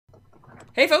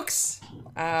Hey folks!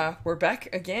 We're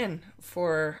back again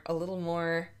for a little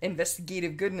more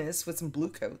investigative goodness with some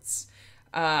Bluecoats.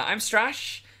 I'm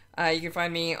Strash. You can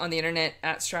find me on the internet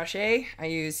at Strasha. I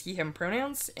use he, him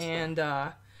pronouns, and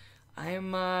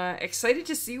I'm excited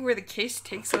to see where the case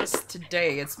takes us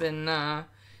today. It's been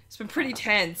pretty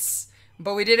tense,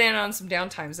 but we did end on some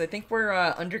downtimes. I think we're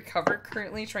undercover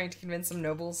currently trying to convince some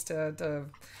nobles to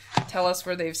tell us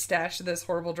where they've stashed this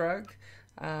horrible drug.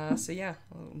 So yeah,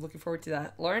 I'm looking forward to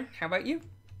that. Lauren, how about you?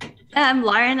 I'm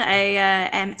Lauren. I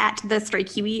am at the Stray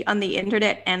Kiwi on the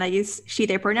internet, and I use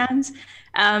she/their pronouns.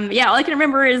 Yeah, all I can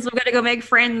remember is we're gonna go make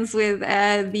friends with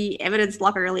the evidence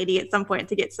locker lady at some point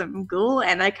to get some ghoul,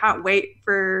 and I can't wait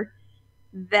for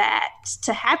that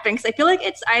to happen because I feel like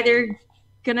it's either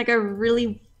gonna go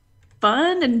really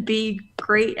fun and be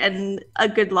great and a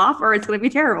good laugh, or it's gonna be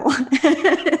terrible.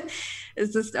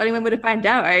 It's just the only one way to find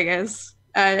out, I guess.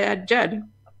 Judd.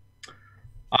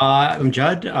 I'm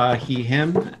Judd, he,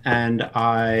 him, and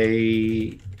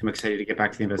I am excited to get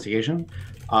back to the investigation.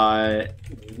 Uh,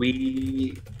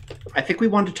 we, I think we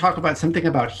want to talk about something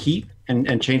about heat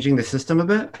and changing the system a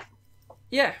bit.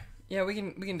 Yeah, yeah, we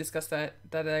can discuss that.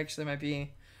 That actually might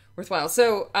be worthwhile.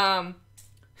 So,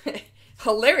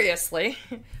 hilariously,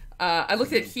 I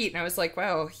looked at heat and I was like,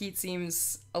 wow, heat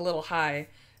seems a little high.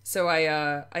 So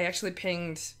I actually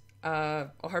pinged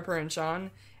Harper and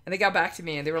Sean, and they got back to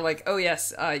me and they were like, "Oh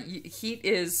yes, heat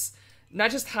is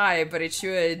not just high, but it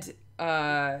should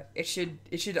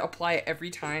apply every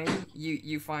time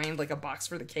you find like a box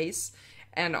for the case,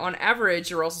 and on average,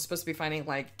 you're also supposed to be finding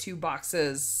like two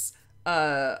boxes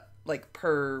like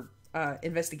per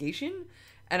investigation."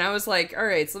 And I was like, "All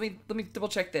right, so let me double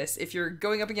check this. If you're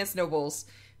going up against nobles."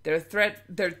 Their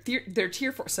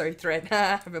tier 4. Sorry, threat.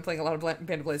 I've been playing a lot of Band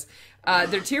of Blades.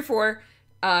 They're tier 4.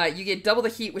 You get double the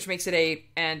heat, which makes it 8.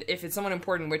 And if it's someone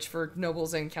important, which for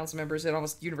nobles and council members it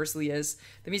almost universally is,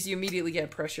 that means you immediately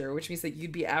get pressure, which means that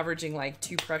you'd be averaging like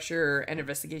 2 pressure and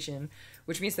investigation,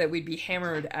 which means that we'd be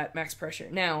hammered at max pressure.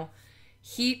 Now,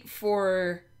 heat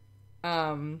for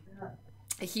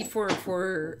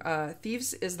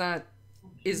thieves is not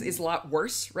is a lot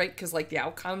worse, right? Because like the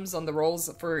outcomes on the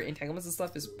rolls for entanglements and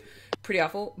stuff is pretty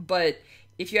awful. But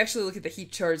if you actually look at the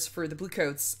heat charts for the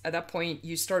Bluecoats, at that point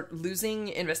you start losing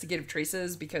investigative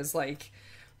traces because like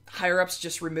higher ups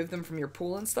just remove them from your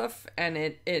pool and stuff, and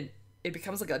it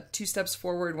becomes like a 2 steps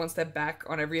forward, 1 step back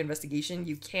on every investigation.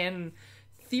 You can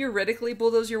theoretically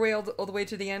bulldoze your way all the way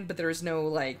to the end, but there's no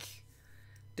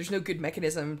good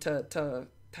mechanism to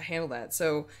handle that.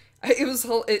 So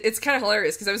it's kind of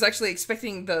hilarious because I was actually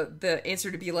expecting the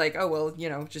answer to be like, oh well,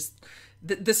 just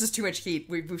this is too much heat.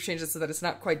 We've changed it so that it's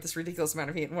not quite this ridiculous amount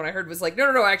of heat. And what I heard was like,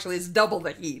 no, actually it's double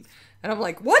the heat. And I'm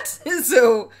like, what?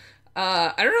 So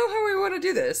I don't know how we want to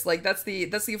do this. Like that's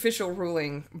the official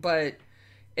ruling, but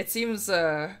it seems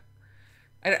I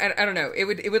don't know. It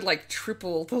would like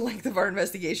triple the length of our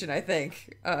investigation, I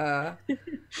think.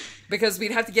 Because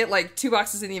we'd have to get like 2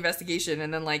 boxes in the investigation,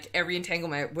 and then like every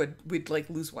entanglement we'd like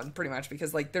lose one pretty much,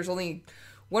 because like there's only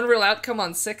one real outcome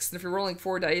on 6, and if you're rolling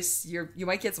 4 dice, you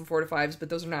might get some 4 to 5s, but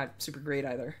those are not super great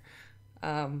either.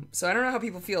 So I don't know how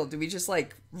people feel. Do we just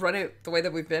like run it the way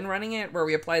that we've been running it, where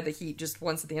we apply the heat just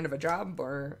once at the end of a job,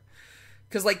 or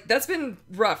because like that's been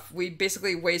rough. We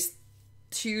basically waste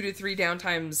 2 to 3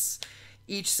 downtimes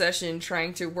each session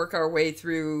trying to work our way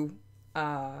through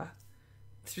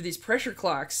these pressure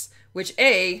clocks, which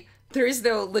there is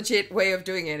no legit way of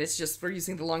doing it. It's just we're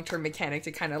using the long-term mechanic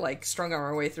to kind of like strung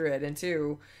our way through it. And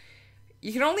 2,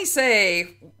 you can only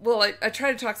say, well, I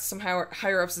try to talk to some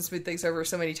higher ups and smooth things over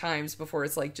so many times before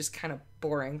it's like just kind of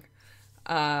boring.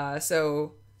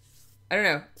 So I don't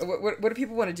know. What do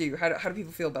people want to do? How do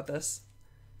people feel about this?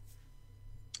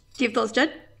 Do you have thoughts,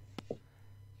 Judd?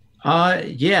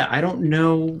 Yeah, I don't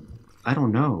know. I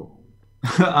don't know.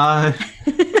 uh,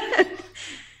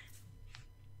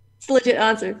 It's a legit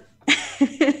answer.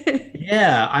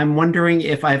 yeah, I'm wondering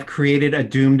if I've created a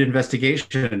doomed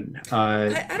investigation.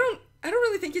 I don't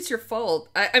really think it's your fault.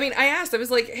 I mean, I asked. I was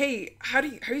like, "Hey, how are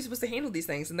you supposed to handle these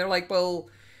things?" And they're like, "Well,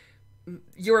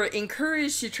 you're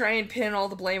encouraged to try and pin all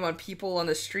the blame on people on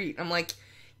the street." I'm like,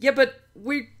 "Yeah, but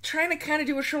we're trying to kind of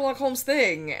do a Sherlock Holmes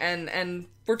thing, and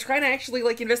we're trying to actually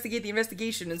like investigate the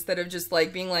investigation instead of just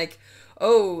like being like,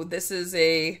 oh, this is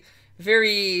a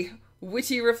very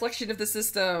witty reflection of the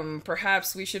system.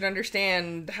 Perhaps we should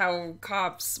understand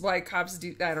why cops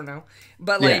do. I don't know,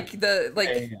 but yeah. like the like."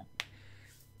 Yeah, yeah, yeah.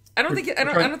 I don't think I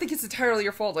We're don't think it's entirely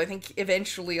your fault. I think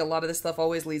eventually a lot of this stuff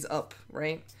always leads up,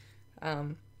 right?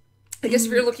 Um, I guess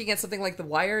if you're looking at something like The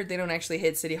Wire, they don't actually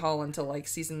hit City Hall until like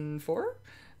season 4.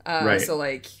 right. So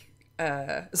like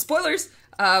spoilers.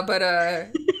 But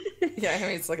Yeah, I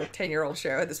mean it's like a 10-year-old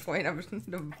show at this point.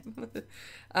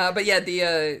 But yeah,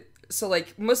 the so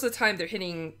like most of the time they're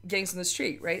hitting gangs in the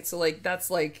street, right? So like that's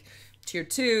like tier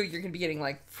 2. You're gonna be getting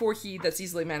like 4 heat. That's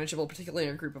easily manageable, particularly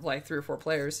in a group of like 3 or 4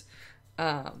 players.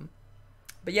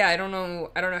 But yeah, I don't know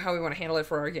how we want to handle it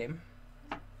for our game.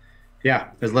 Yeah,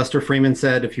 as Lester Freeman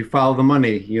said, if you follow the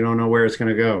money, you don't know where it's going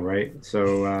to go, right?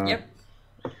 So, Yep.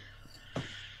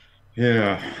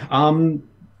 Yeah. I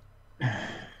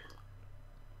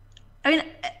mean,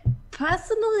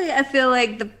 personally, I feel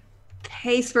like the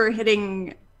pace we're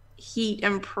hitting heat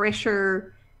and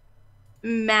pressure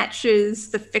matches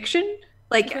the fiction.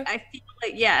 Like, Okay. I feel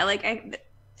like, yeah,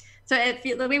 so I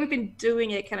feel the way we've been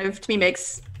doing it kind of, to me,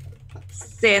 makes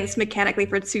sense mechanically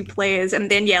for 2 players. And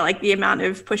then, yeah, like the amount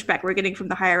of pushback we're getting from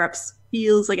the higher ups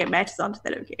feels like it matches onto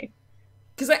that okay.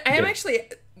 Because I am actually,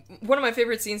 one of my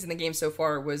favorite scenes in the game so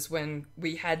far was when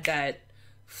we had that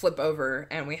flip over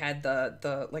and we had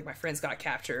the like my friends got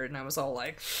captured and I was all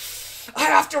like, I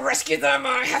have to rescue them,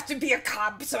 I have to be a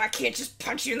cop, so I can't just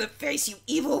punch you in the face, you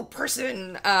evil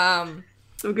person.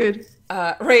 So good.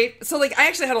 Right, so like I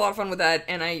actually had a lot of fun with that,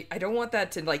 and I don't want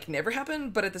that to like never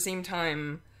happen, but at the same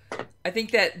time I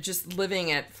think that just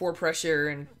living at 4 pressure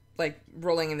and like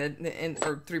rolling in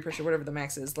or 3 pressure, whatever the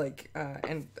max is, like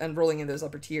and rolling in those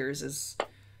upper tiers is,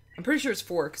 I'm pretty sure it's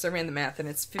 4 because I ran the math and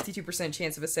it's 52%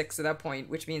 chance of a 6 at that point,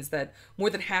 which means that more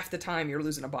than half the time you're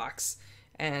losing a box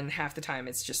and half the time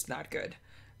it's just not good.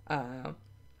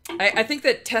 I think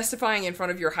that testifying in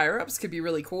front of your higher ups could be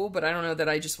really cool, but I don't know that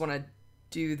I just want to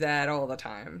do that all the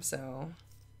time. So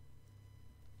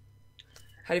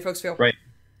how do you folks feel? Right.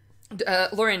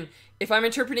 Lauren, if I'm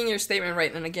interpreting your statement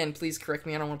right, and again, please correct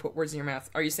me, I don't want to put words in your mouth.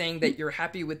 Are you saying that you're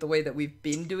happy with the way that we've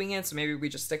been doing it, so maybe we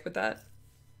just stick with that?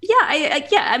 Yeah,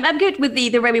 I'm good with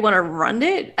the way we want to run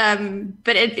it.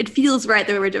 But it feels right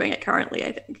the way we're doing it currently,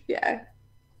 I think. Yeah.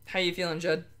 How you feeling,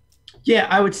 Judd? Yeah,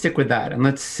 I would stick with that, and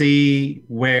let's see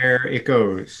where it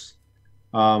goes.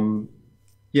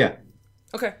 Yeah.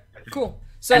 Okay, cool.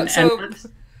 So And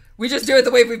we just do it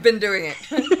the way we've been doing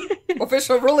it.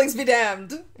 Official rulings be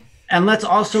damned. and let's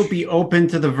also be open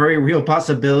to the very real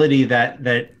possibility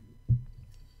that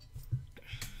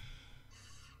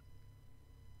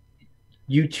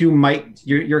you two might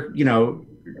you're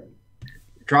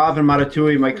Drav and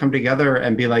Matatui might come together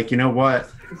and be like, you know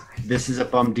what, this is a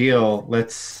bum deal.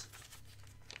 Let's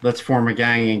form a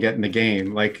gang and get in the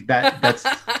game. Like that's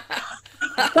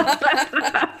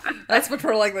That's much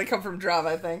more likely to come from Drav,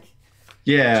 I think.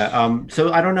 yeah.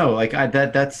 So I don't know. Like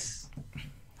that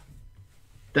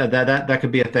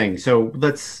could be a thing. So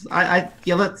let's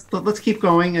keep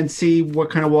going and see what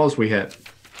kind of walls we hit.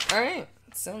 All right.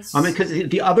 Sounds. I mean, because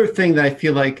the other thing that I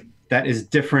feel like that is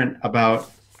different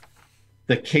about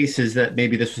the cases that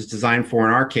maybe this was designed for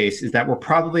in our case is that we're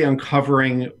probably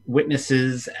uncovering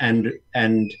witnesses and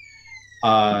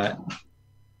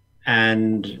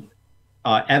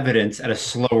evidence at a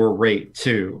slower rate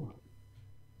too.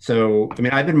 So, I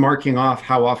mean, I've been marking off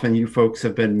how often you folks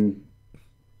have been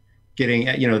getting,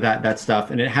 that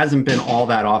stuff, and it hasn't been all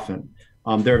that often.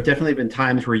 There have definitely been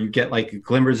times where you get like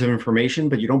glimmers of information,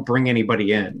 but you don't bring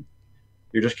anybody in.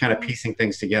 You're just kind of piecing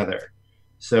things together.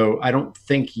 So I don't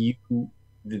think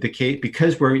the case,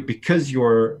 because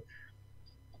you're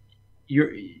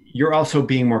also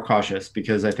being more cautious,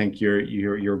 because I think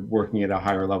you're working at a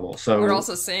higher level. So we're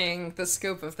also seeing the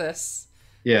scope of this.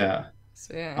 Yeah.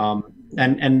 So yeah.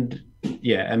 And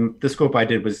the scope I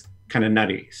did was kind of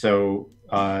nutty. So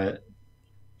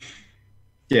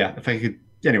yeah, if I could,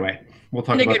 anyway, we'll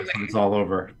talk about it when it's all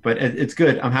over. But it's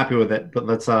good. I'm happy with it. But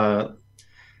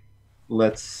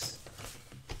let's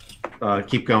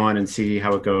keep going and see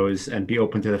how it goes, and be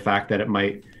open to the fact that it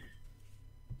might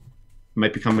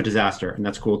become a disaster, and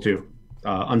that's cool too.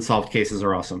 Unsolved cases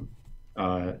are awesome.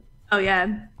 Oh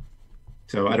yeah.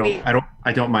 So I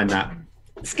don't mind that.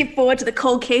 Skip forward to the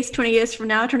cold case 20 years from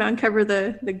now, trying to uncover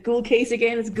the ghoul case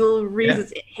again as Ghoul rears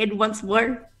its head once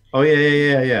more. Oh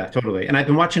yeah, totally. And I've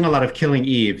been watching a lot of Killing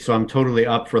Eve, so I'm totally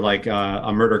up for like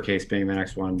a murder case being the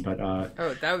next one. But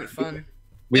oh, that would be fun.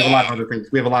 We have a lot of other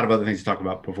things. We have a lot of other things to talk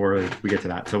about before we get to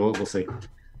that. So we'll see.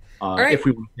 All right. If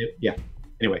we, yeah.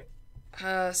 Anyway.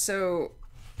 So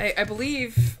I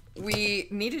believe we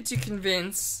needed to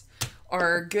convince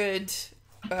our good.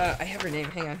 I have her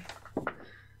name. Hang on.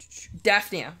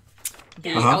 Daphnia,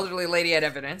 the elderly lady at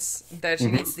evidence, that she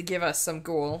needs to give us some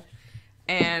ghoul.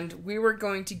 And we were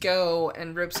going to go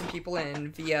and rope some people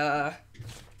in via,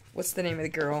 what's the name of the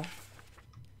girl?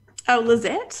 Oh,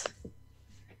 Lizette?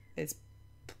 It's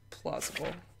plausible.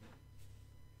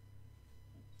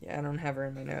 Yeah, I don't have her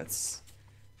in my notes.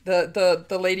 The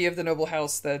lady of the noble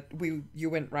house that you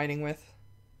went riding with.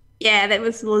 Yeah, that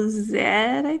was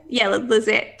Lizette. Yeah,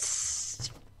 Lizette.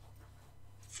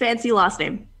 Fancy last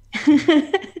name.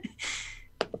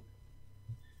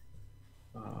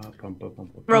 Bum.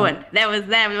 Rowan. That was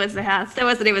the house. That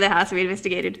was the name of the house we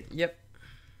investigated. Yep.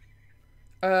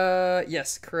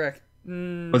 Yes, correct.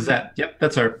 Was that? Yep,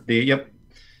 that's her. Yep.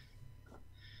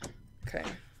 Okay.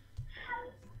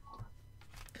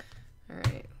 All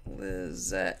right,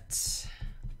 Lizette.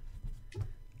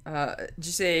 Did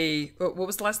you say what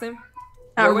was the last name?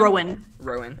 Rowan.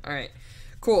 Rowan. All right.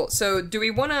 Cool. So, do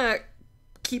we want to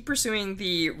keep pursuing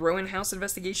the Rowan house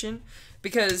investigation?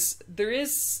 Because there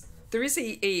is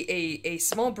a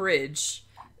small bridge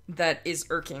that is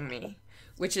irking me,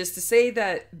 which is to say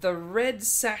that the red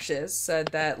sashes said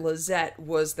that Lizette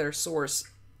was their source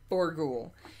for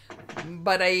ghoul,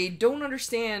 but I don't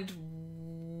understand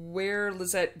where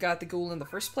Lizette got the ghoul in the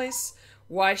first place,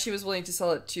 why she was willing to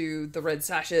sell it to the red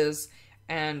sashes,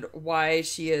 and why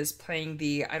she is playing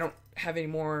the I don't have any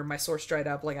more, my source dried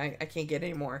up, like I can't get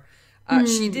any more.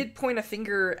 She did point a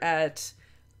finger at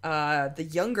the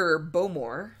younger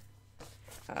Bowmore.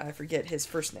 I forget his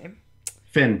first name.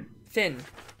 Finn.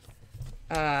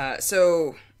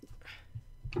 So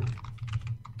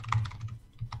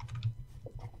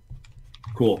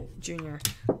Cool. Junior.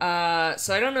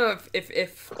 So I don't know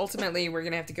if ultimately we're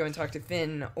gonna have to go and talk to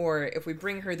Finn, or if we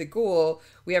bring her the ghoul,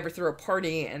 we have her through a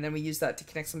party, and then we use that to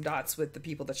connect some dots with the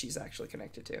people that she's actually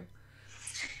connected to.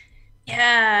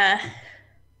 Yeah.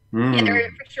 Yeah, there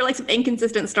are for sure like some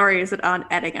inconsistent stories that aren't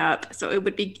adding up. So it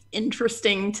would be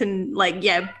interesting to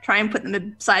try and put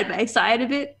them side by side a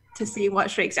bit to see what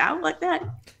shakes out like that.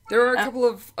 There are a couple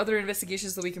of other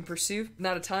investigations that we can pursue,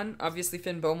 not a ton. Obviously,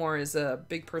 Finn Bowmore is a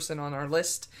big person on our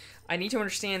list. I need to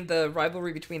understand the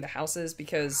rivalry between the houses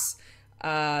because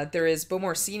there is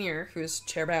Bowmore Sr., who is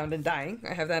chairbound and dying.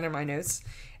 I have that in my notes.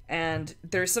 And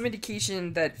there's some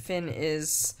indication that Finn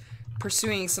is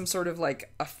pursuing some sort of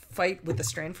like a fight with the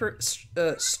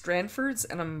Stranfords,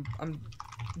 and I'm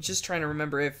just trying to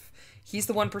remember if he's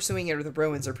the one pursuing it or the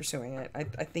Rowans are pursuing it.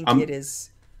 I think it is.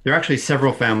 There are actually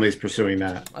several families pursuing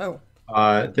that. Oh.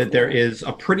 That there is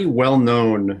a pretty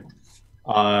well-known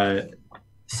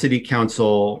city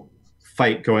council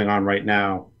fight going on right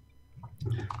now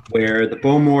where the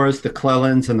Bowmores, the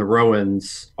Clellans, and the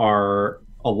Rowans are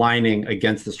aligning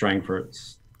against the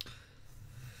Strangfords.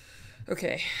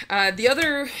 Okay. The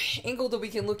other angle that we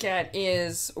can look at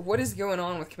is what is going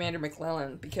on with Commander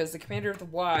McClellan, because the commander of the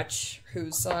Watch,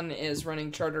 whose son is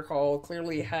running Charter Call,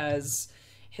 clearly has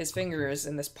his fingers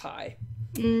in this pie.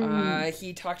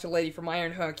 He talked to a lady from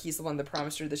Ironhook. He's the one that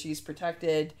promised her that she's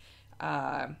protected.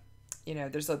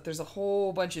 There's a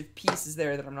whole bunch of pieces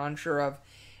there that I'm not sure of,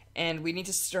 and we need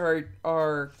to start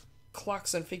our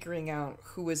clocks on figuring out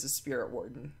who is a spirit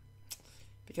warden,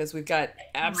 because we've got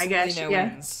absolutely no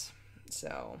ends.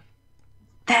 So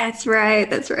that's right.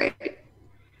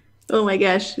 Oh my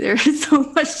gosh, there is so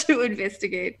much to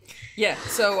investigate. Yeah,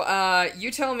 so you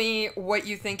tell me what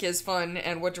you think is fun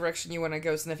and what direction you want to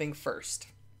go sniffing first.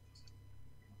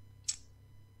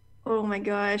 Oh my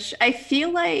gosh. I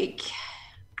feel like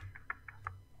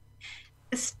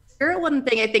the spirit one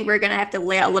thing, I think we're going to have to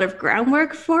lay out a lot of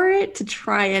groundwork for it to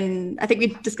try and, I think we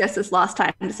discussed this last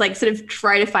time, just like sort of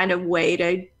try to find a way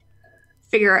to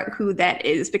figure out who that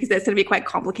is, because that's going to be quite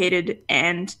complicated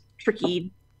and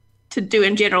tricky to do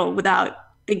in general without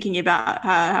thinking about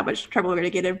how much trouble we're going to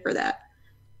get in for that.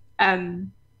 The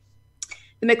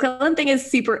McClellan thing is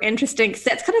super interesting because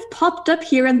that's kind of popped up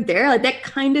here and there. Like that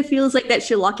kind of feels like that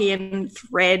Sherlockian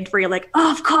thread where you're like,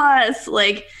 oh, of course,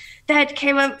 like that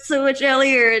came up so much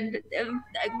earlier, and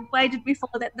why did we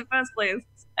follow that in the first place?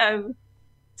 So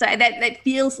that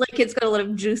feels like it's got a lot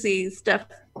of juicy stuff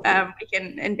we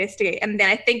can investigate. And then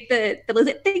I think the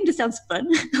Lizette thing just sounds fun.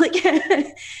 Like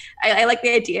I like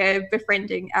the idea of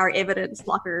befriending our evidence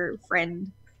locker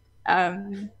friend,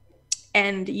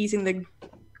 and using the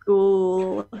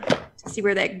ghoul to see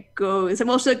where that goes. I'm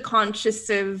also conscious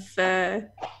of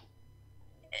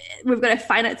we've got a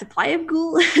finite supply of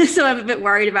ghoul, so I'm a bit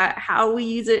worried about how we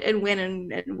use it and when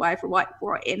and why for what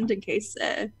end in case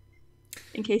that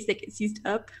gets used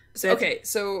up. Okay,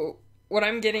 so what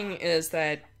I'm getting is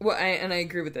that, I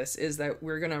agree with this, is that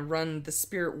we're gonna run the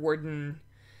Spirit Warden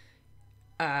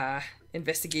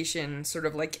investigation sort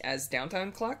of like as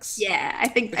downtime clocks. Yeah, I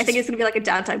think it's gonna be like a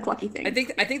downtime clocky thing.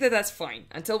 I think that that's fine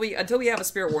until we have a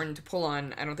Spirit Warden to pull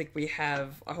on. I don't think we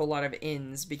have a whole lot of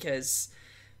ins because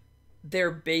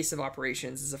their base of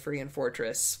operations is a friggin'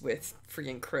 fortress with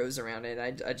friggin' crows around it.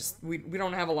 We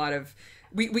don't have a lot of.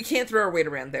 We can't throw our weight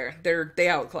around there. They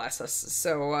outclass us.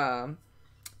 So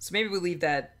maybe we leave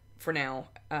that for now,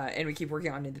 and we keep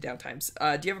working on in the downtimes.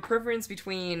 Do you have a preference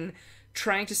between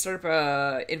trying to start up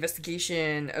a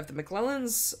investigation of the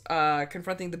McClellans,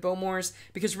 confronting the Bowmores?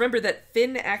 Because remember that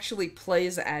Finn actually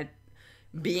plays at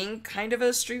being kind of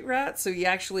a street rat, so he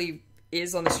actually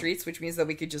is on the streets, which means that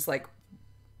we could just like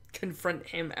confront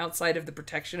him outside of the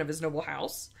protection of his noble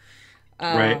house.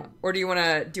 Right. Or do you want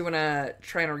to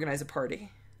try and organize a party?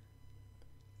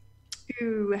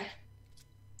 Ooh.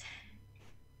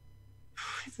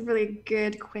 It's a really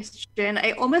good question.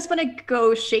 I almost want to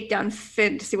go shake down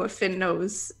Finn to see what Finn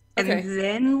knows. And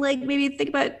then like maybe think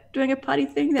about doing a party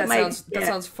thing. That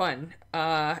sounds fun.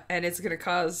 And it's gonna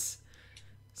cause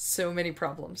so many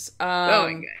problems. Oh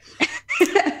my god.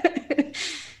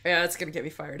 Yeah, it's gonna get me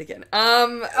fired again.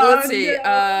 Let's see.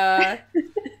 No.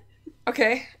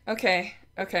 Okay.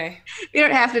 We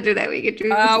don't have to do that. We could do.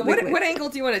 What angle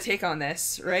do you want to take on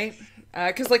this, right?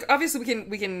 Because like obviously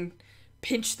we can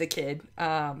pinch the kid,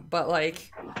 but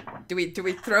like, do we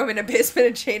throw him in a basement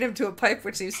and chain him to a pipe,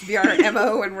 which seems to be our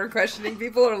MO when we're questioning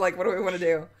people, or like what do we want to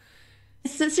do?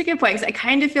 It's such a good point, because I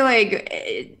kind of feel like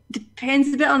it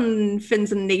depends a bit on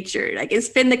Finn's nature. Like, is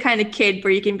Finn the kind of kid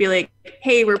where you can be like,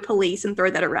 hey, we're police, and throw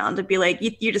that around and be like,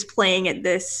 you're just playing at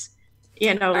this,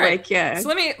 you know, right. like, yeah. So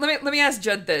let me ask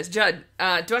Judd this. Judd,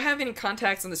 do I have any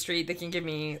contacts on the street that can give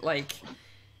me like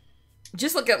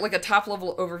just like a top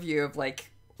level overview of like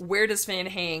where does Finn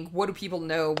hang? What do people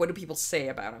know? What do people say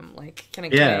about him? Like,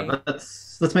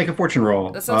 let's make a fortune roll.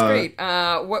 That sounds great.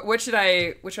 What should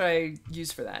I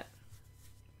use for that?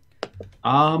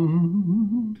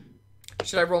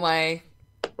 Should I roll my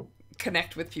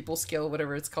connect with people skill,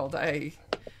 whatever it's called? One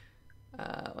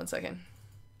second.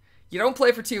 You don't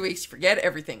play for 2 weeks, you forget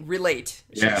everything. Relate.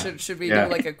 Should we do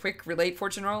like a quick relate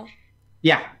fortune roll?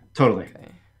 Yeah, totally. Okay.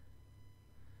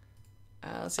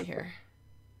 Let's see here.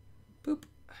 Boop.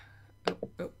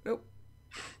 Nope.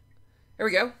 There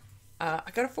we go. I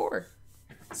got a 4.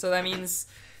 So that means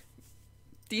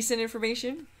decent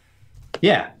information.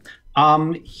 Yeah.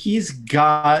 He's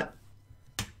got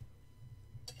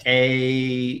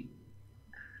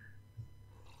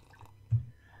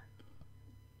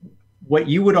what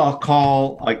you would all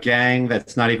call a gang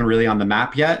that's not even really on the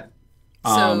map yet.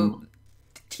 So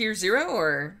tier 0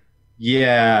 or?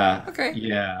 Yeah. Okay.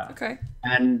 Yeah. Okay.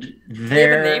 And they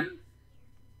have a name?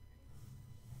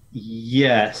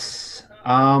 Yes.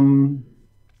 The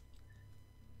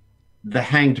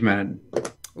Hanged Men.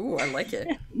 Ooh, I like it.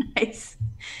 Nice.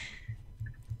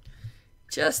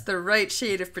 Just the right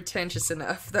shade of pretentious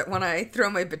enough that when I throw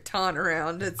my baton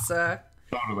around, it's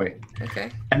Totally.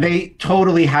 Okay. And they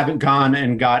totally haven't gone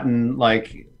and gotten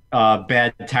like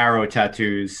bad tarot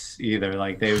tattoos either.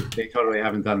 Like they totally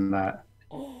haven't done that.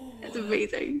 That's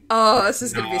amazing. Oh, this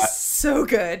is gonna be so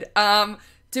good.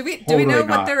 Do we know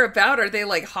what they're about? Are they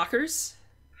like hawkers?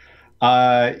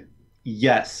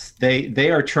 Yes.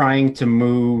 They are trying to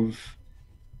move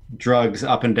drugs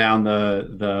up and down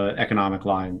the economic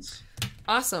lines.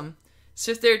 Awesome.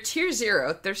 So if they're tier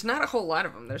 0, there's not a whole lot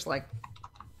of them. There's like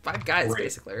 5 guys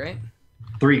basically, right?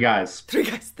 3 guys. 3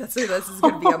 guys. This is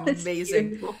gonna be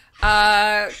amazing.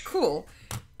 Cool.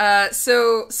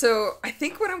 So I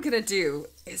think what I'm gonna do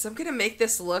is I'm gonna make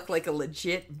this look like a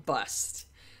legit bust.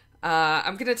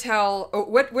 I'm gonna tell. Oh,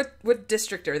 what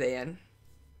district are they in?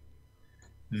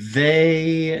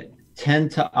 They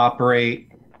tend to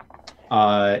operate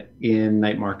in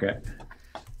Night Market.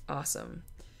 Awesome.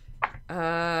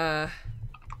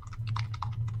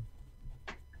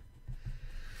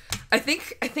 I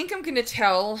think I'm gonna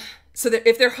tell. So that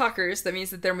if they're hawkers, that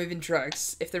means that they're moving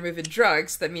drugs. If they're moving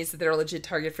drugs, that means that they're a legit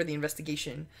target for the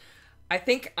investigation. I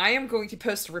think I am going to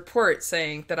post a report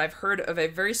saying that I've heard of a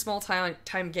very small time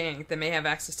gang that may have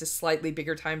access to slightly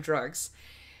bigger time drugs.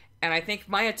 And I think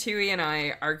Maya Tui and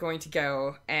I are going to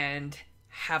go and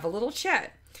have a little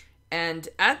chat. And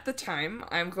at the time,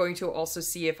 I'm going to also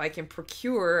see if I can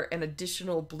procure an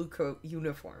additional Bluecoat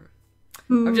uniform.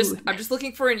 Ooh. I'm just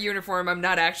looking for a uniform. I'm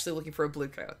not actually looking for a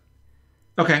Bluecoat.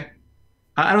 Okay.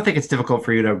 I don't think it's difficult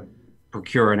for you to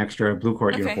procure an extra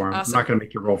Bluecoat uniform. Awesome. I'm not going to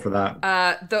make you roll for that.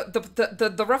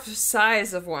 The rough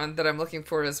size of one that I'm looking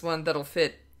for is one that'll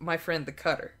fit my friend the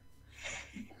Cutter.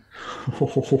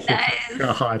 Oh,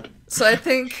 God. So I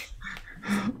think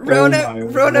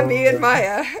Rona, me, and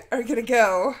Maya are gonna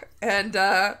go, and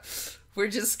we're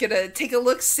just gonna take a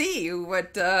look, see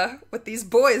what these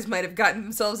boys might have gotten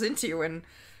themselves into. And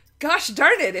gosh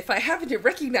darn it, if I happen to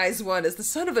recognize one as the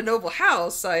son of a noble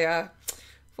house,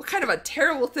 what kind of a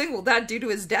terrible thing will that do to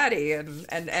his daddy? And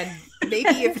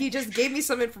maybe if he just gave me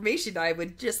some information, I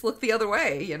would just look the other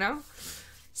way, you know.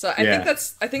 So I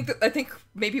think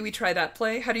maybe we try that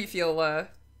play. How do you feel, Lauren?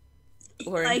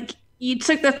 Like, You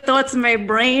took the thoughts in my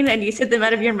brain and you said them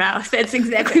out of your mouth. That's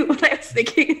exactly what I was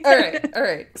thinking. All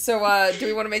right. So, do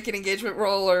we want to make an engagement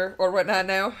roll or whatnot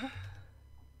now?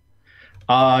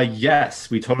 Yes,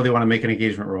 we totally want to make an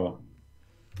engagement roll.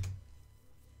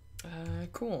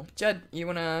 Cool. Jed, you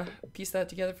want to piece that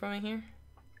together for me here?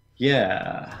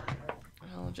 Yeah.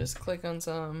 I'll just click on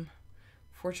some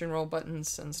fortune roll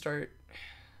buttons and start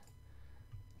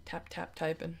tap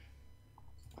typing.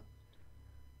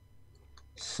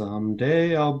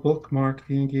 Someday I'll bookmark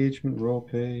the engagement roll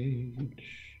page.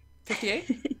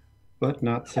 58? But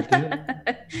not today.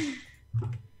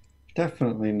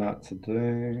 Definitely not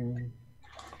today.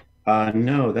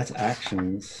 No, that's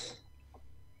actions.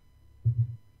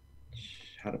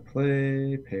 How to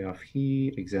play, payoff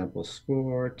heat, example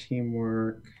score,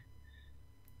 teamwork,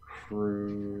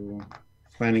 crew,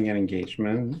 planning and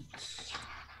engagement.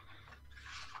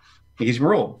 Engagement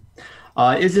roll.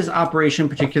 Is this operation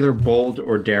particular, bold,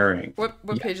 or daring? What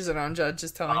page is it on, Judd?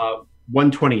 Just tell me.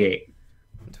 128.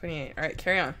 128. All right,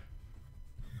 carry on.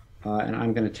 And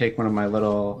I'm going to take one of my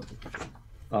little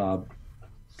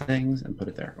things and put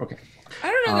it there. Okay. I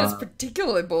don't know if that's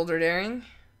particularly bold or daring.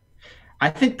 I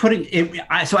think putting it,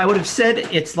 so I would have said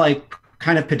it's like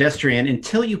kind of pedestrian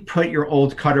until you put your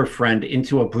old cutter friend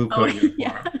into a blue coat uniform.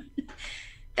 Yeah.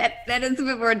 That is a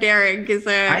bit more daring because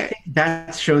I think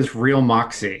that shows real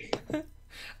moxie.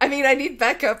 I mean, I need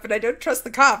backup, and I don't trust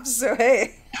the cops. So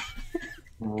hey.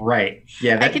 Right.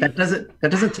 Yeah. That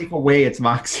doesn't take away its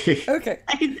moxie. Okay.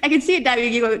 I can see it now.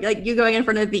 You going in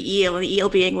front of the eel and the eel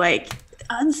being like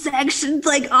unsanctioned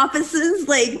offices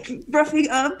roughing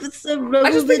up some.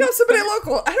 I just picked up somebody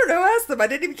local. I don't know. Ask them. I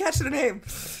didn't even catch their name.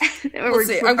 We'll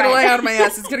see. I'm gonna lie out of my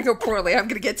ass. It's gonna go poorly. I'm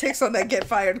gonna get ticks on that get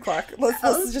fired clock.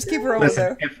 Let's just keep rolling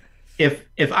though.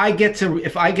 If I get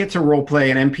to role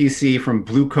play an NPC from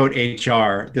Bluecoat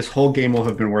HR, this whole game will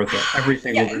have been worth it.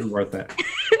 Everything will have been worth it.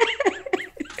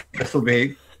 This will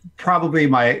be probably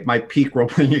my peak role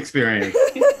playing experience.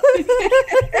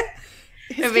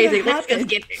 Amazing. Let's just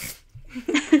get there.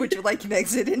 Would you like an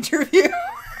exit interview?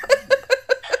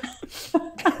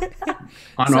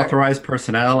 Unauthorized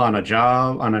personnel on a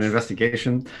job, on an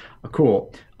investigation.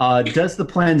 Cool. Does the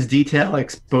plan's detail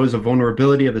expose a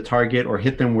vulnerability of the target or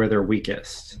hit them where they're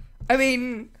weakest? I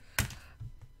mean,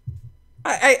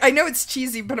 I know it's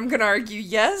cheesy, but I'm going to argue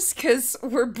yes, because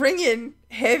we're bringing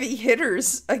heavy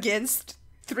hitters against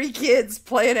 3 kids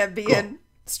playing at being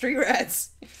street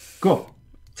rats. Cool.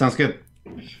 Sounds good.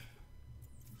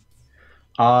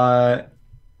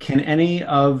 Can any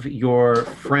of your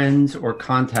friends or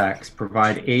contacts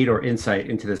provide aid or insight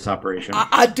into this operation?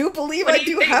 I do believe I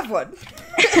do have one.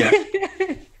 Yeah.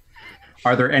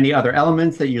 Are there any other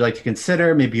elements that you'd like to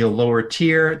consider? Maybe a lower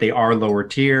tier. They are lower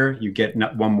tier. You get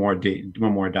one more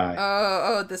die.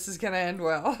 Oh, this is gonna end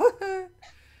well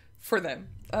for them.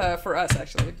 For us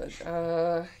actually, but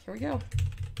here we go.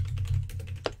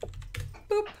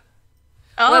 Boop.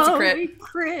 Oh, well, that's a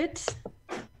crit.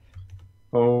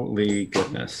 Holy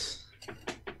goodness.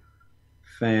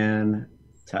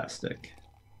 Fantastic.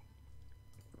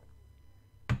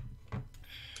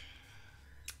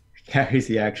 Carries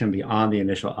the action beyond the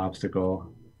initial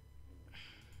obstacle,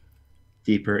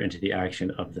 deeper into the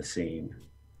action of the scene.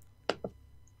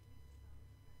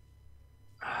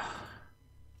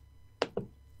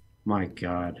 My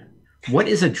God. What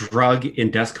is a drug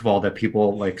in Deskval that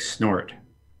people snort?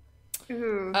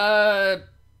 Ooh.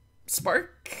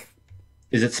 Spark?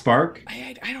 Is it Spark?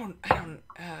 I don't hang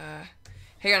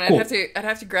on, Cool. I'd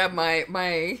have to grab my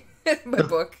my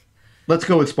book. Let's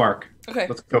go with Spark. Okay.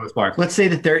 Let's go with Spark. Let's say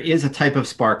that there is a type of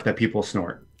spark that people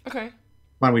snort. Okay.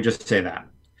 Why don't we just say that?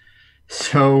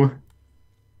 So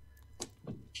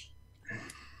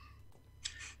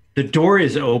the door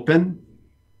is open.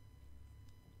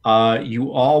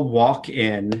 You all walk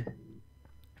in,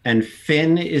 and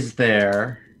Finn is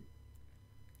there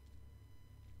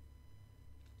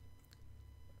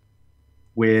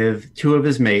with 2 of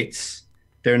his mates.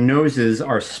 Their noses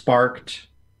are sparked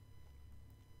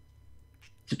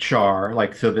to char,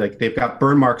 they've got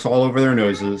burn marks all over their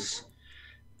noses.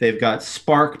 They've got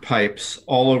spark pipes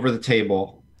all over the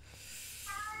table.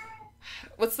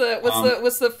 What's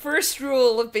the first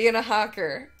rule of being a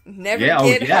hawker? Never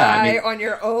get high on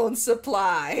your own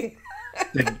supply.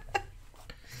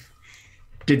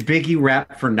 Did Biggie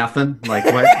rap for nothing?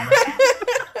 What?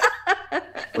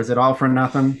 Was it all for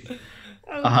nothing?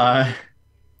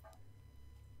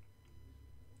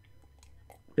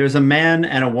 There's a man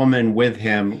and a woman with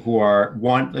him who are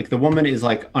the woman is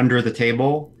under the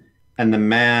table and the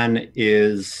man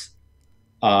is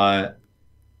on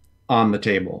the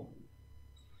table.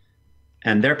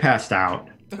 And they're passed out.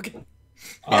 Okay.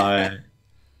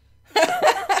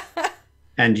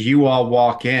 And you all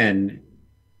walk in,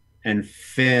 and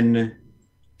Finn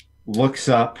looks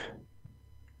up,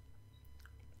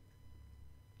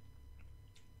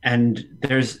 and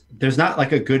there's not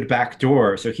like a good back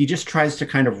door, so he just tries to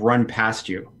kind of run past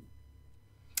you.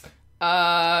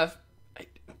 I,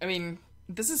 I mean,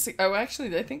 this is. Oh,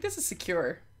 actually, I think this is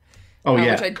secure. Oh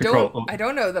yeah, Which I control. don't. I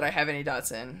don't know that I have any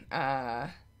dots in. Oh,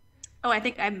 I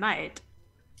think I might.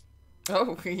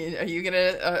 Oh, are you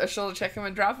gonna shoulder check him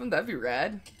and drop him? That'd be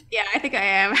rad. Yeah, I think I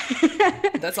am.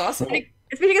 That's awesome.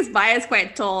 Especially because Maya is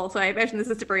quite tall, so I imagine this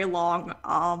is a very long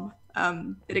arm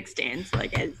that extends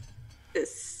like as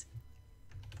this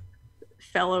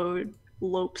fellow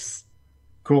lopes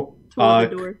Cool. toward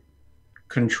the door.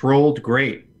 Controlled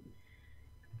great.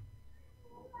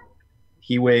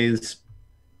 He weighs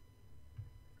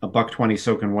a $120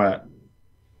 soaking wet.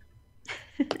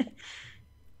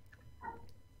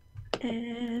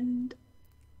 And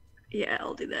yeah,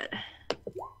 I'll do that.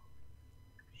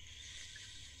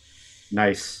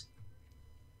 Nice.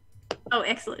 Oh,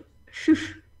 excellent.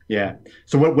 Yeah.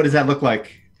 So what does that look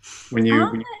like when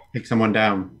you take someone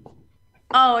down?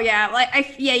 Oh yeah,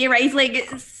 yeah, you're right. He's like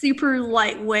super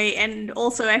lightweight, and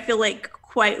also I feel like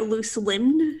quite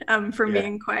loose-limbed from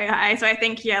being quite high. So I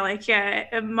think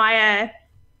Maya,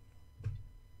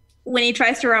 when he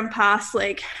tries to run past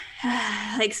like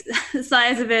the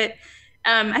size of it,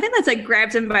 I think that's like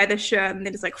grabs him by the shirt and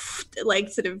then just like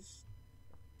sort of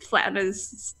flat on his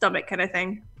stomach kind of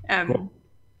thing. Cool.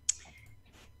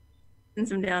 Sends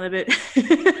him down a bit.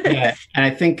 Yeah, and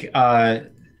I think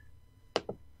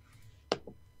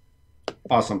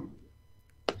awesome.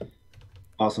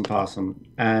 Awesome possum.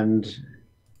 And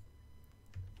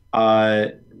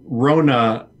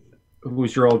Rona,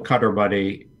 who's your old cutter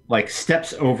buddy, like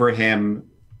steps over him,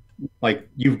 like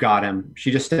you've got him.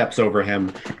 She just steps over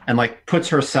him and like puts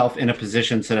herself in a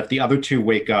position so that if the other two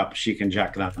wake up, she can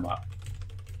jack them up.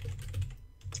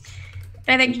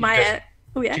 I think Maya.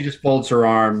 She just folds her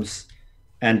arms,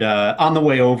 and on the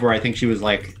way over, I think she was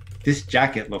like, "This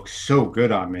jacket looks so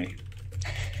good on me.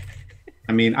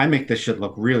 I mean, I make this shit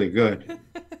look really good."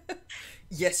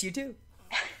 Yes, you do.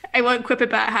 I won't quip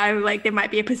about how like there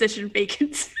might be a position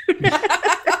vacant soon.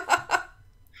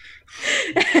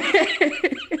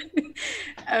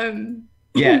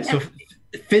 Yeah. So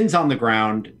Finn's on the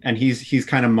ground, and he's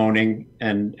kind of moaning,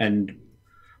 and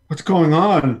what's going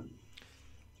on?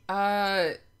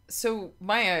 So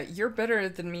Maya, you're better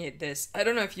than me at this. I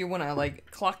don't know if you want to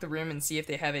like clock the room and see if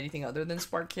they have anything other than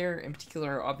spark here. In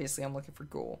particular, obviously, I'm looking for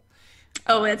ghoul.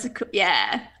 Oh, that's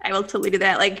yeah. I will totally do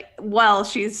that. Like, while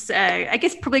she's, I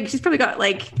guess she's probably got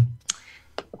like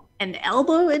an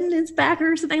elbow in his back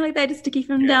or something like that, just to keep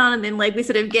him down. And then like we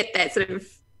sort of get that sort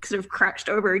of crouched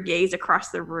over gaze across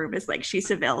the room as like she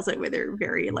surveils it with her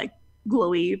very like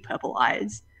glowy purple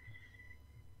eyes.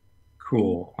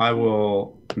 Cool. I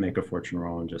will make a fortune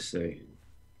roll and just see.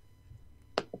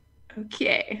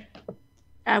 Okay.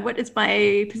 What is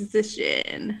my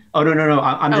position? Oh, no.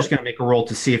 I'm just going to make a roll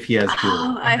to see if he has ghoul.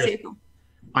 Oh, I see.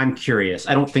 I'm curious.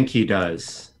 I don't think he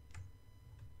does.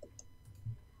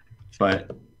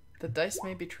 But the dice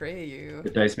may betray you. The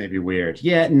dice may be weird.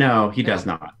 Yeah, no, he does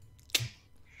not.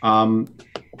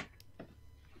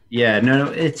 Yeah,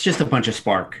 no, it's just a bunch of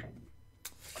spark.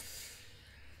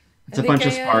 It's a bunch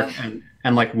of spark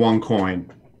and like one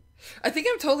coin. I think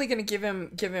I'm totally gonna give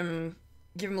him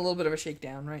a little bit of a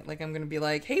shakedown, right? Like I'm gonna be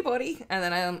like, "Hey, buddy," and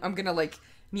then I'm gonna like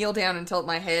kneel down and tilt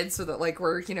my head so that like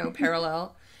we're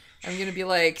parallel. I'm gonna be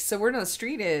like, "So word on the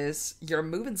street is you're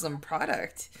moving some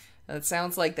product. It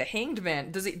sounds like the Hanged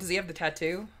Man. Does he have the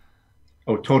tattoo?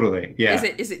 Oh, totally. Yeah.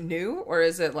 Is it new or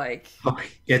is it like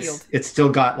it's still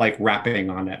got like wrapping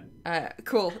on it.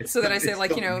 Cool. So then I say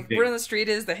like, word on the street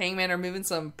is the Hangman are moving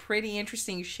some pretty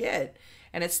interesting shit,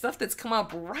 and it's stuff that's come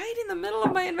up right in the middle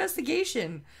of my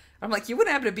investigation. I'm like, you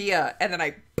wouldn't happen to be and then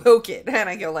I poke it and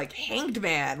I go like, Hanged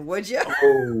Man, would you?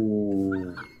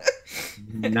 Oh,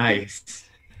 nice.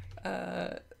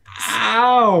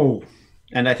 Ow!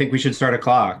 And I think we should start a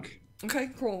clock. Okay,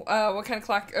 cool. What kind of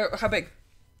clock? How big?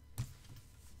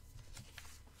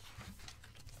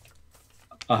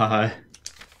 How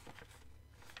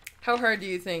hard do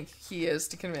you think he is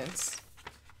to convince?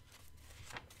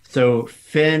 So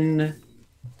Finn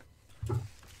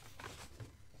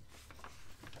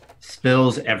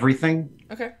spills everything.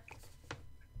 Okay.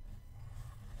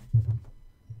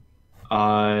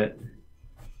 Oh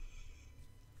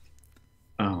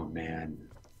man,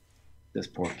 this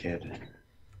poor kid,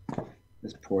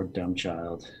 this poor dumb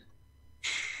child.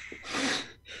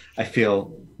 I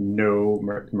feel no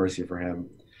mercy for him.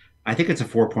 I think it's a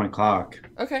 4-point clock.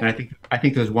 Okay. And I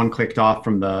think there's one clicked off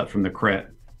from the crit.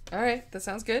 All right, that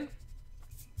sounds good.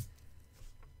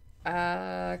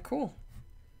 Cool.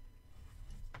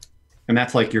 And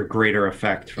that's like your greater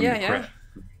effect from Yeah, the yeah. crit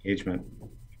engagement.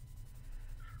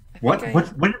 I What think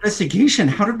what investigation?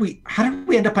 How did we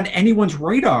end up on anyone's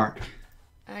radar?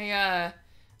 I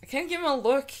kind of give him a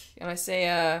look and I say,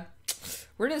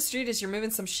 word on the street is you're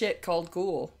moving some shit called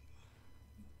ghoul.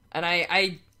 And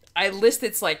I list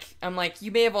its like, I'm like,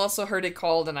 you may have also heard it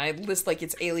called, and I list like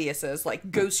its aliases,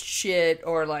 like ghost shit,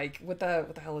 or like, what the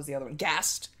hell is the other one?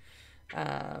 Ghast.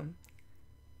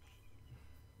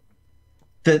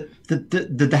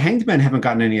 The hanged men haven't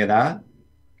gotten any of that.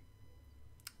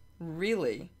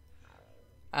 Really?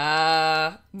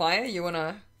 Maya, you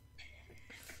wanna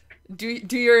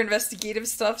do your investigative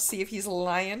stuff, see if he's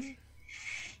lying?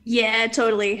 Yeah,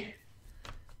 totally.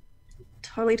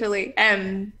 Totally.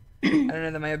 I don't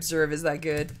know that my observe is that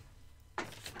good.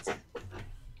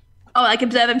 Oh, like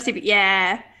observe him, see.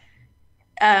 Yeah.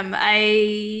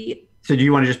 I. So do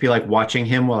you want to just be like watching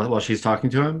him while she's talking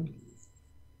to him?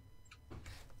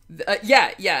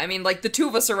 Yeah. I mean, like the two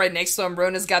of us are right next to him.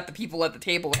 Rona's got the people at the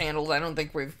table handled. I don't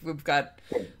think we've got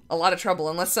a lot of trouble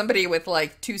unless somebody with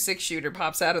like 2 6-shooter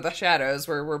pops out of the shadows.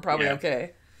 We're probably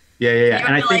okay. Yeah.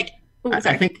 And I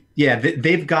Sorry. think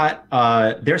they've got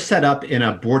they're set up in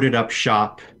a boarded up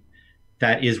shop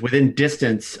that is within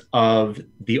distance of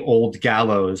the old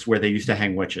gallows where they used to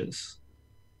hang witches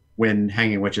when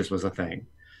hanging witches was a thing.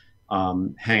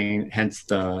 Hence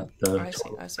the I see.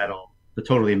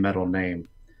 totally metal name.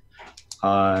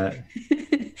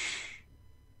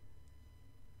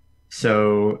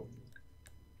 So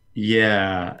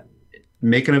yeah,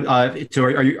 so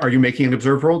are you making an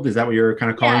observe roll? Is that what you're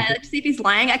kind of calling? Yeah, to see if he's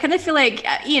lying. I kind of feel like,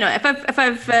 if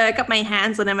I've got my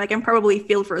hands on him, I can probably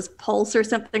feel for his pulse or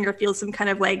something, or feel some kind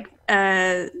of like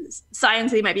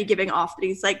signs that he might be giving off that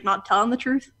he's like not telling the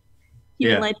truth.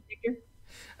 Human lie detector.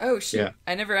 Oh shit! Yeah.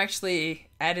 I never actually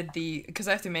added because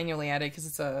I have to manually add it because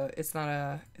it's not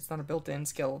a built-in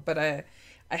skill. But I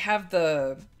have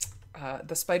the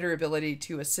spider ability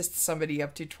to assist somebody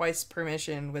up to twice per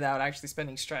mission without actually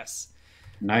spending stress.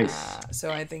 Nice.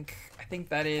 So I think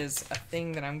that is a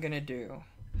thing that I'm gonna do.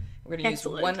 We're gonna use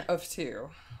one of two.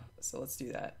 So let's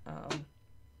do that.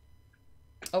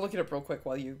 I'll look it up real quick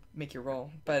while you make your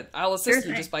roll, but I'll assist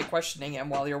you just by questioning him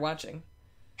while you're watching.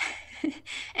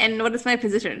 And what is my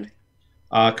position?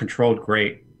 Controlled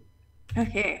great.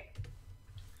 Okay.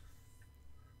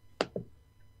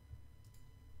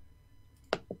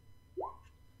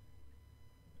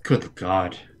 Good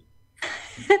God.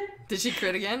 Did she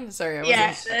crit again? Sorry, I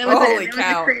wasn't. Yeah. Holy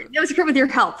cow! It was a crit with your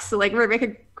help, so like we're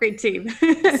making a great team.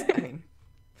 I mean,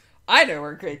 I know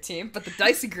we're a great team, but the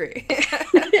dice agree.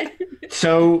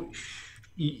 So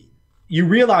you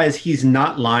realize he's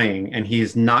not lying, and he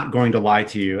is not going to lie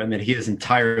to you, and that he is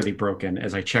entirely broken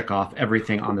as I check off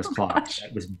everything on this clock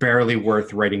that was barely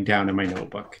worth writing down in my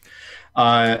notebook.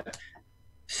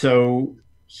 So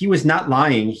he was not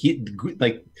lying.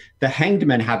 Like the hanged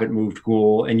men haven't moved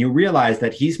Ghoul, and you realize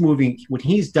that he's moving when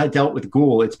he's dealt with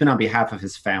Ghoul. It's been on behalf of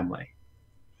his family.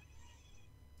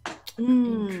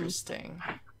 Interesting.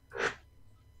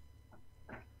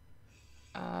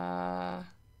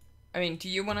 I mean, do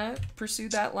you want to pursue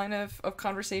that line of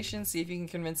conversation? See if you can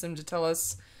convince him to tell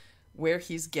us where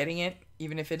he's getting it,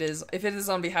 even if it is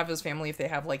on behalf of his family, if they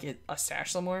have like a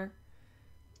stash somewhere.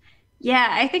 Yeah,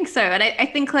 I think so. And I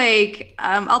think like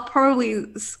I'll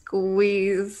probably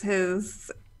squeeze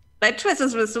twist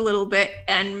his wrist a little bit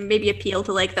and maybe appeal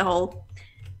to like the whole,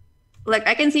 like,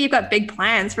 I can see you've got big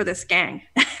plans for this gang.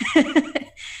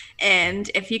 And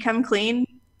if you come clean,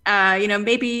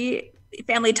 maybe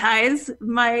family ties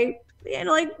might,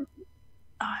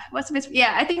 what's the best?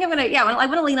 Yeah, I think I want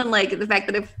to lean on like the fact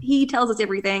that if he tells us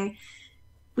everything,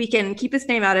 we can keep his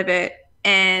name out of it,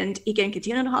 and he can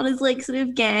continue on his like sort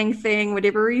of gang thing,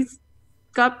 whatever he's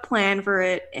got planned for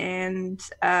it, and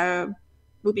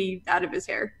we'll be out of his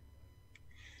hair.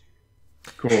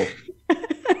 Cool.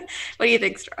 What do you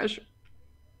think, Straj?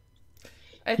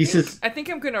 I think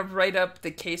I'm gonna write up the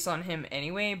case on him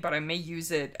anyway, but I may use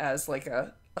it as like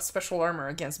a special armor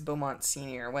against Beaumont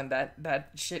Senior when that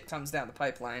shit comes down the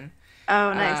pipeline.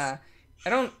 Oh, nice. I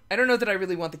don't know that I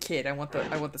really want the kid. I want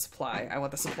the supply. I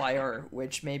want the supplier,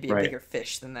 which may be a bigger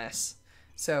fish than this.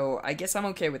 So I guess I'm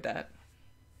okay with that.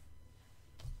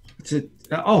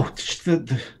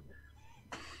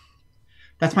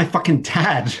 That's my fucking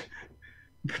dad.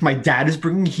 My dad is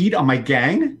bringing heat on my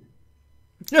gang.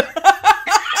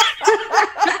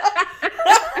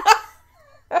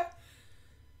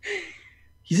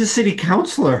 He's a city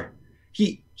councilor.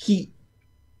 This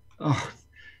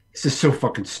is so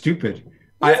fucking stupid.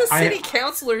 What's a city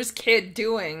councilor's kid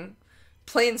doing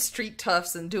playing street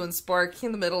toughs and doing spark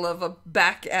in the middle of a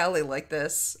back alley like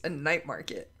this, a night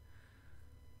market.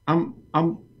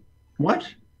 What?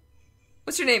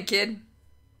 What's your name, kid?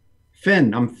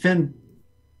 Finn. I'm Finn.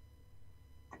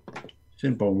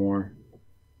 Finn Bowmore.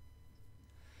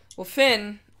 Well,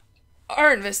 Finn,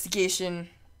 our investigation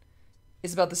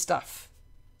is about the stuff.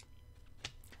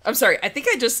 I'm sorry, I think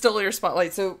I just stole your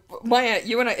spotlight. So, Maya,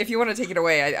 if you wanna take it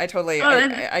away, I totally,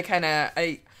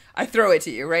 I throw it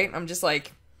to you, right? I'm just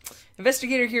like,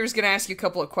 investigator here is gonna ask you a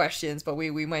couple of questions, but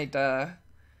we might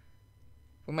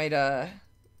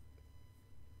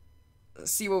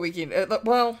see what we can.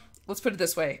 Well, let's put it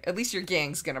this way: at least your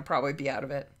gang's gonna probably be out of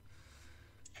it.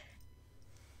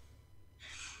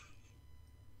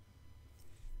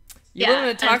 You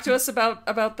willing to talk to us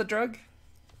about the drug?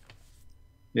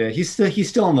 Yeah, he's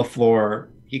still on the floor.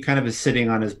 He kind of is sitting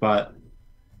on his butt,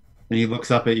 and he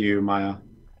looks up at you, Maya.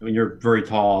 I mean, you're very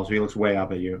tall, so he looks way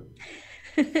up at you.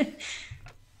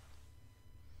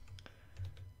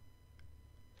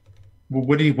 Well,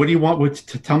 what do you want?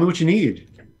 Tell me what you need.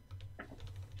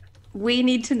 We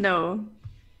need to know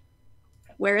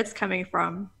where it's coming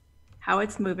from, how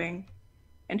it's moving,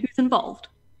 and who's involved.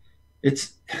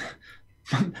 It's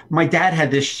my dad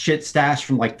had this shit stashed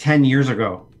from like 10 years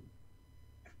ago.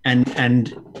 And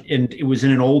it was in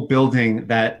an old building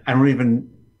that I don't even.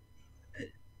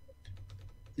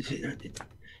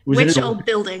 Which old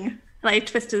building? Like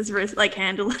twist his wrist, like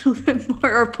hand a little bit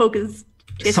more, or poke his.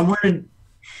 Somewhere in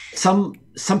some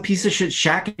piece of shit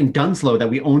shack in Dunslow that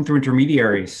we own through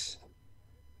intermediaries.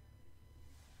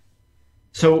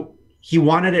 So he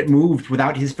wanted it moved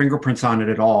without his fingerprints on it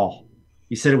at all.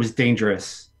 He said it was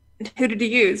dangerous. Who did he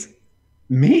use?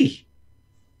 Me.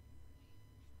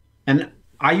 And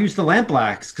I used the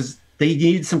lampblacks because they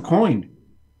needed some coin.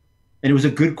 And it was a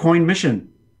good coin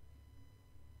mission.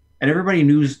 And everybody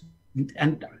knew,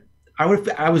 and I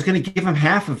was going to give him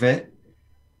half of it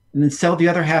and then sell the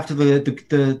other half to the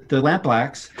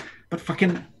lampblacks. But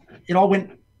fucking, it all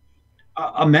went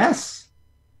a mess.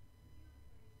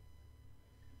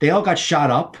 They all got shot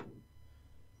up.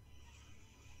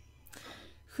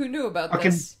 Who knew about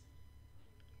this?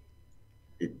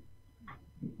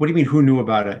 What do you mean, who knew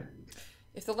about it?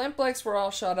 If the lampblacks were all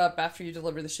shot up after you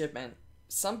delivered the shipment,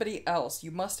 somebody else,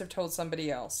 you must have told somebody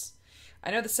else.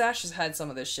 I know the Sashes had some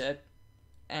of this shit,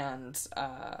 and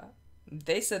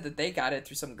they said that they got it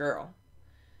through some girl.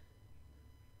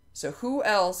 So who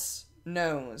else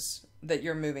knows that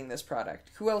you're moving this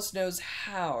product? Who else knows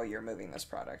how you're moving this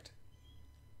product?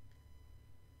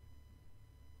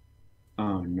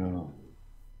 Oh, no.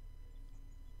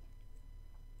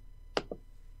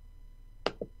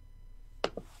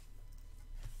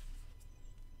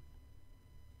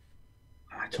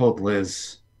 I told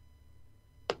Liz.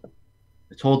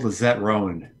 I told Lizette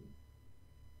Rowan.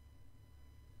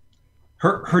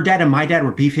 Her dad and my dad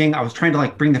were beefing. I was trying to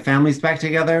like bring the families back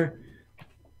together,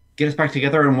 get us back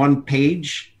together on one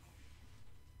page.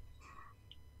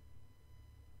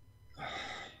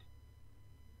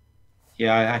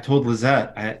 Yeah, I told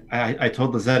Lizette. I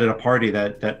told Lizette at a party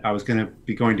that I was going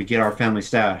to get our family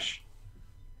stash.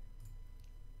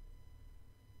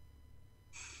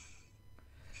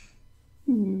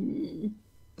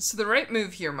 So the right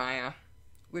move here, Maya,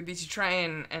 would be to try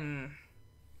and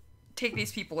take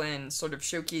these people in, sort of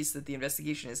showcase that the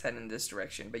investigation is heading in this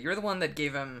direction. But you're the one that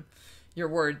gave him your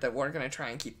word that we're going to try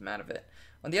and keep him out of it.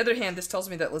 On the other hand, this tells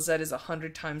me that Lizette is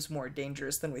 100 times more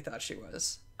dangerous than we thought she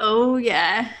was. Oh,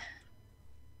 yeah.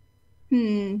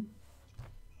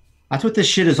 That's what this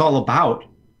shit is all about.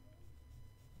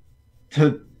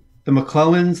 The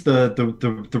McClellans,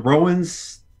 the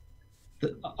Rowans,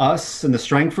 us, and the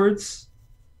Strangfords.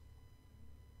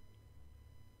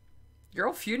 You're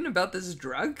all feuding about this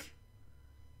drug?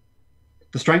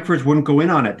 The Strangfords wouldn't go in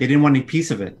on it. They didn't want any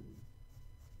piece of it.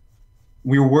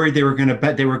 We were worried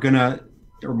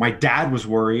or my dad was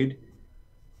worried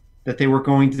that they were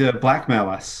going to blackmail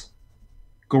us.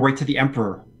 Go right to the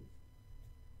Emperor.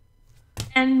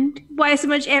 And why so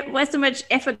much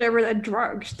effort over the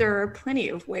drugs? There are plenty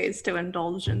of ways to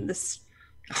indulge in this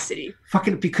city.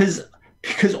 Fucking because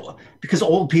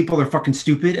old people are fucking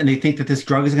stupid and they think that this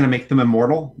drug is going to make them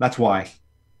immortal. That's why.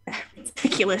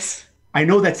 Ridiculous. I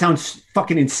know that sounds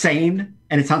fucking insane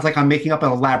and it sounds like I'm making up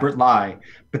an elaborate lie,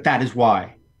 but that is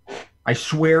why. I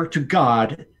swear to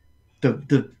God,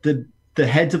 the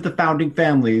heads of the founding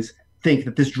families think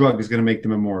that this drug is going to make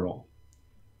them immortal.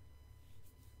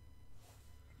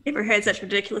 Never heard such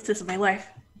ridiculousness in my life.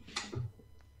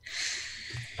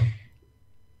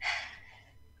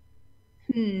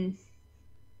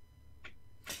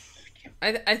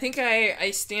 I think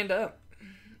I stand up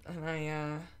and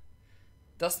I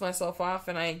dust myself off,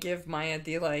 and I give Maya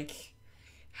the, like,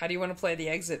 how do you want to play the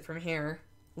exit from here?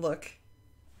 Look.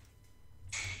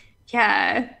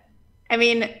 Yeah. I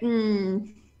mean,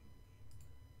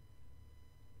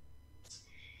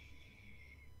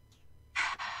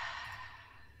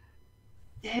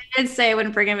 I did say I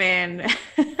wouldn't bring him in.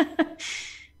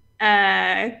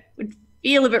 Would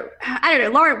feel a bit. I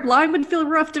don't know. Lauren would feel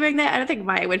rough doing that. I don't think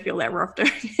Maya would feel that rough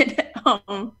doing it.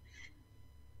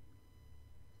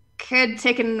 Could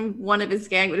take in one of his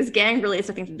gang, but his gang really has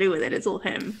nothing to do with it. It's all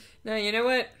him. No, you know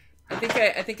what? I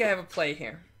think I have a play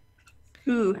here.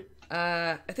 Who?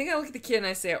 I think I look at the kid and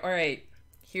I say, all right,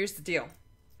 here's the deal.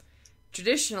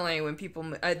 Traditionally, when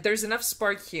people... there's enough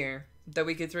spark here that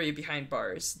we could throw you behind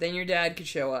bars. Then your dad could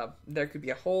show up. There could be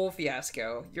a whole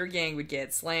fiasco. Your gang would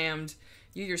get slammed.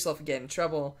 You yourself would get in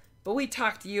trouble. But we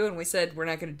talked to you and we said, we're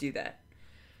not going to do that.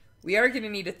 We are going to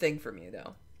need a thing from you,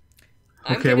 though.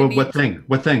 Okay, well, what thing?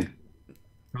 What thing?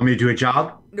 Want me to do a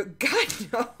job? No, God,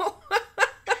 no.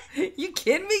 You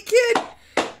kidding me, kid?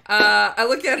 I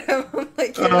look at him. I'm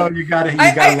like, you got it.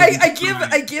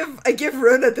 I give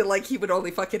Rona the like he would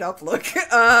only fuck it up look.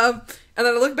 And then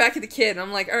I look back at the kid and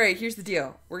I'm like, all right, here's the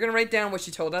deal. We're gonna write down what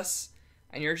you told us,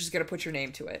 and you're just gonna put your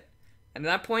name to it. And at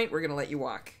that point, we're gonna let you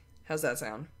walk. How's that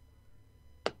sound?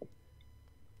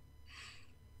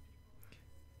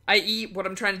 I.e., what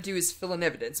I'm trying to do is fill an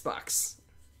evidence box.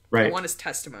 Right. I want his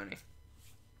testimony.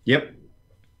 Yep.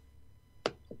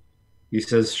 He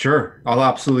says, sure, I'll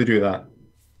absolutely do that.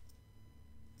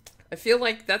 I feel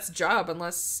like that's a job,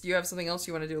 unless you have something else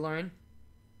you want to do, Lauren.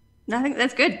 No, I think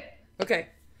that's good. Okay.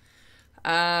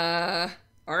 All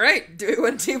right. Do we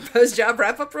want to do post-job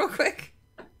wrap-up real quick?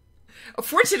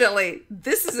 Fortunately,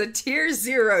 this is a tier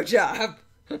 0 job,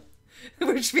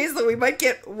 which means that we might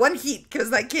get 1 heat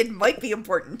because that kid might be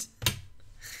important.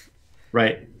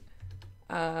 Right.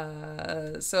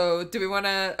 So do we want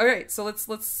to? All right. So let's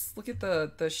look at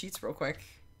the sheets real quick.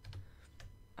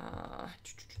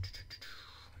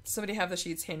 Somebody have the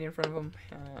sheets handy in front of them.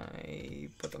 I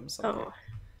put them somewhere. Oh,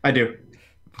 I do.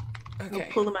 okay.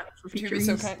 I'll pull them out for Would you future be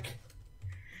so use. kind?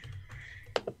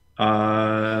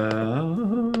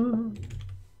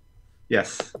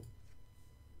 Yes.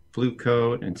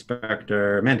 Bluecoat,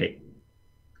 inspector, mandate.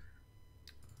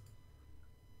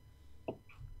 I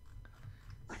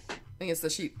think it's the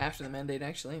sheet after the mandate,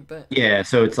 actually. But Yeah,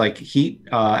 so it's like heat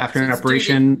after So an it's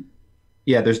operation. duty.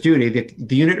 Yeah, there's duty.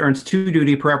 The unit earns 2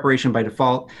 duty per operation by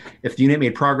default. If the unit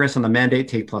made progress on the mandate,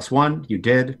 take +1. You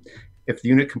did. If the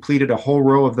unit completed a whole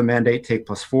row of the mandate, take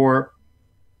 +4.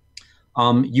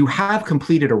 You have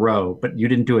completed a row, but you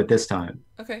didn't do it this time.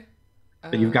 okay.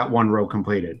 But you've got 1 row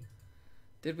completed.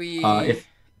 Did we? if-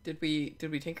 did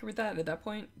we tinker with that at that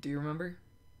point? Do you remember?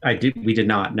 We did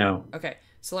not. No. Okay.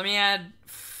 So let me add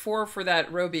 4 for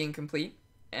that row being complete,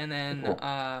 and then Cool.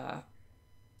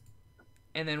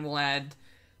 and then we'll add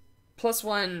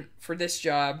 +1 for this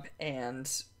job and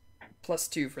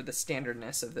 +2 for the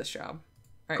standardness of this job.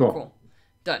 All right, cool.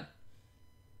 Done.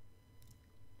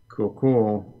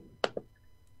 Cool.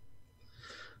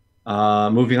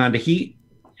 Moving on to heat.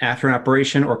 After an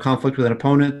operation or conflict with an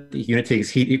opponent, the unit takes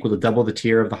heat equal to double the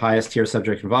tier of the highest tier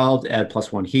subject involved. Add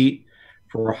 +1 heat.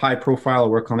 For a high profile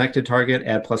or connected target,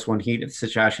 add +1 heat if the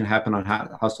situation happened on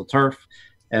hostile turf.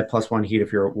 Add +1 heat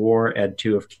if you're at war. Add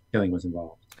 2 if killing was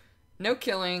involved. No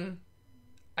killing.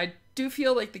 I do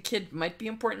feel like the kid might be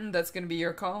important. That's going to be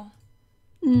your call.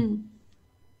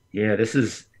 Yeah, this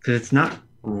is because it's not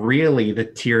really the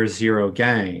tier 0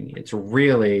 gang. It's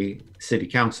really city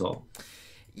council.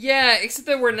 Yeah, except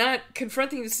that we're not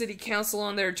confronting the city council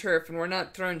on their turf, and we're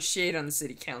not throwing shade on the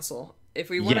city council. If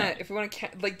we want to,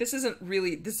 like, this doesn't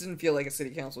feel like a city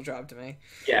council job to me.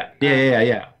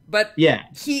 Yeah. But Yeah.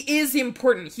 he is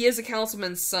important. He is a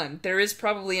councilman's son. There is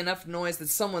probably enough noise that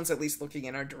someone's at least looking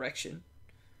in our direction.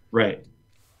 Right.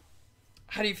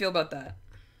 How do you feel about that?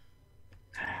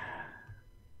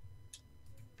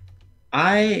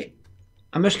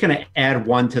 I'm just going to add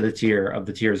 1 to the tier of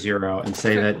the tier 0 and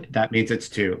say that means it's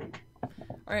 2. All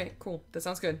right, cool. That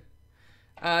sounds good.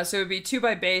 So it would be 2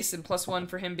 by base and +1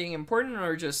 for him being important,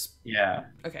 or just... Yeah.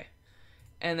 Okay.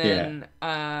 And then,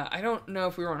 I don't know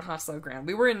if we were on hostile ground.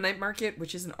 We were in Night Market,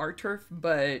 which isn't our turf,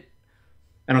 but...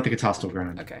 I don't think it's hostile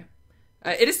ground. Okay.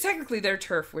 It is technically their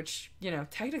turf, which,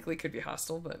 technically could be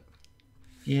hostile, but...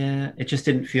 Yeah, it just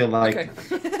didn't feel like...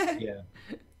 Okay. Yeah.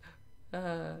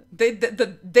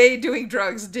 They doing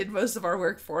drugs did most of our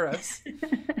work for us.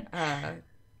 All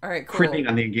right, cool. Critting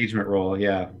on the engagement roll,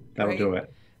 yeah, that'll do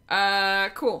it.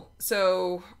 Cool.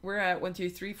 So we're at 1, 2,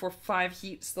 3, 4, 5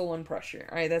 heat, still 1 pressure.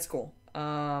 All right, that's cool.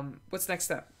 What's next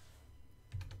step?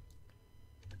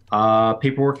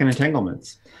 Paperwork and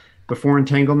entanglements. Before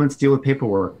entanglements, deal with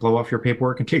paperwork. Blow off your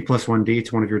paperwork and take +1d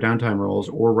to one of your downtime rolls,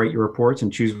 or write your reports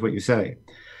and choose what you say.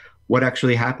 What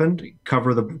actually happened?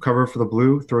 Cover for the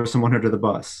blue. Throw someone under the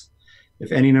bus.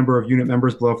 If any number of unit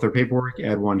members blow off their paperwork,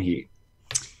 add 1 heat.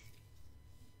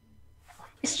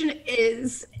 Question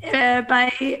is,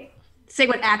 by saying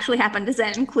what actually happened, does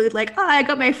that include like, oh, I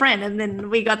got my friend, and then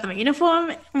we got them a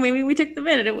uniform, and we took them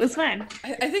in, and it was fine?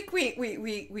 I think we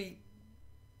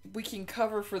can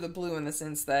cover for the blue in the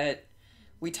sense that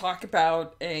we talk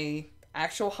about a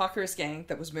actual Hawkers gang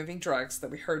that was moving drugs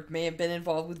that we heard may have been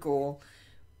involved with Ghoul.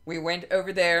 We went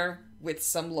over there with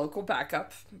some local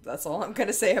backup. That's all I'm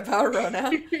gonna say about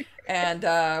Rona.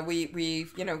 And we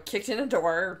kicked in a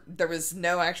door. There was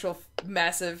no actual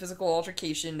massive physical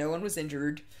altercation. No one was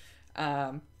injured.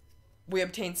 We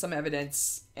obtained some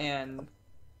evidence, and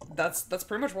that's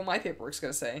pretty much what my paperwork's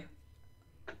gonna say.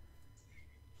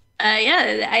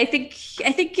 Yeah, I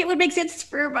think it would make sense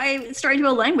for my story to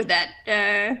align with that.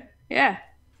 Yeah.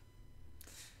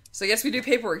 So I guess we do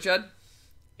paperwork, Judd.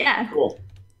 Yeah. Cool.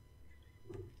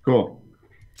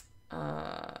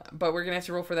 But we're gonna have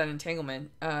to roll for that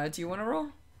entanglement. Do you want to roll?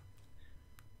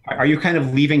 Are you kind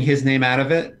of leaving his name out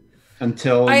of it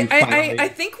until you finally... I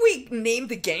think we named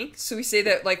the gang, so we say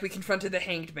that like we confronted the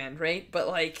hanged man, right? But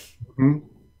like,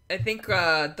 I think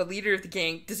the leader of the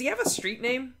gang, does he have a street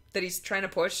name that he's trying to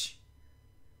push?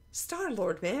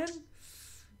 Star-Lord, man.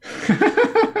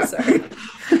 Sorry.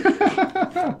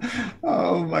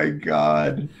 Oh my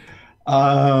god.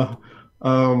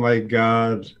 Oh my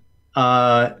god.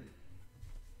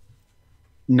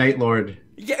 Night Lord.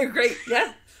 Yeah, great.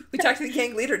 Yeah, we talked to the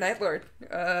gang leader, Night Lord.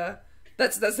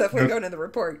 That's definitely going in the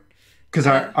report. Because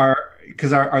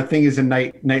our thing is a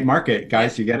night market,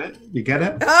 guys. You get it? You get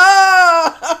it?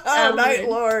 Oh, Night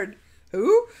Lord.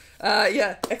 Who?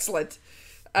 Yeah, excellent.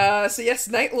 So yes,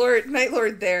 Night Lord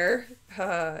there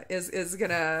is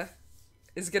gonna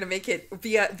make it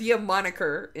via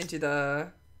moniker into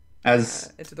the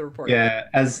report. Yeah,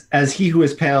 as he who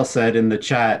is pale said in the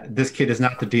chat, this kid is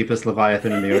not the deepest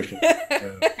Leviathan in the ocean.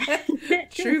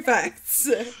 True facts.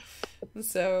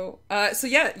 So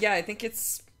yeah, I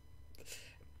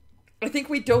think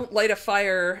we don't light a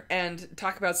fire and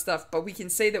talk about stuff, but we can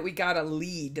say that we got a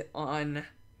lead on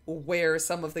where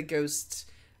some of the ghosts,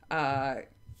 the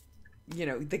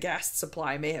gas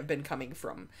supply may have been coming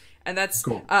from. And that's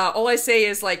cool. All I say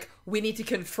is, like, we need to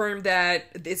confirm that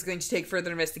it's going to take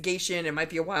further investigation. It might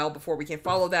be a while before we can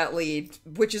follow that lead,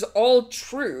 which is all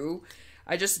true.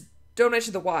 I just don't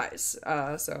mention the whys.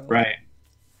 So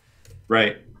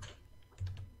Right.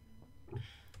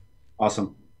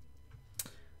 Awesome.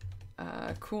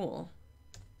 Cool.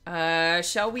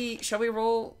 Shall we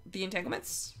roll the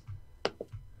entanglements?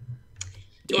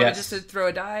 Do you want just to throw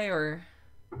a die, or?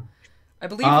 I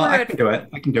believe I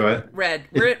can do it. Red.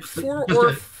 We're at 4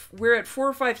 or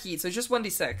 5 heat, so just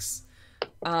 1d6.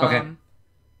 Okay.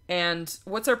 And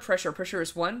what's our pressure? Pressure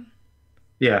is 1?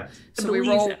 Yeah. So we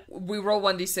roll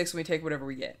 1d6 and we take whatever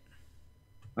we get.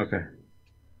 Okay.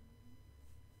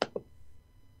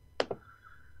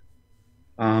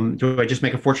 Do I just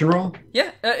make a fortune roll?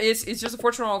 Yeah, it's just a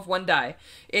fortune roll of 1 die.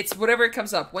 It's whatever it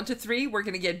comes up. 1 to 3, we're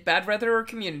gonna get bad weather or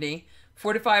community.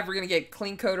 4 to 5, we're gonna get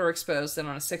clean code or exposed, and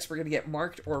on a 6, we're gonna get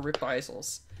marked or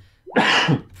reprisals.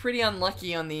 Pretty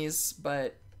unlucky on these,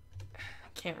 but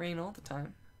can't rain all the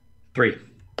time. 3.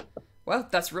 Well,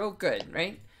 that's real good,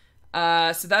 right?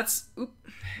 So that's... Oop,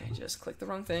 I just clicked the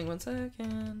wrong thing. 1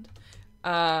 second.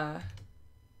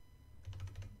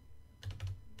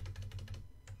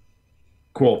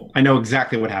 Cool. I know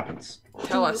exactly what happens.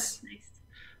 Tell us. Nice.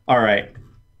 All right.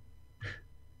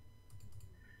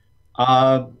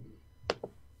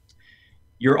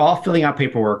 You're all filling out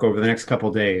paperwork over the next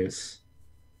couple days.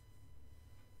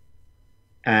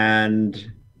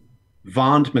 And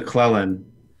Vaughn McClellan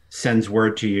sends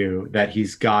word to you that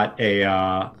he's got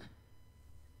a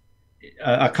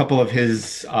couple of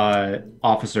his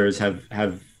officers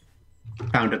have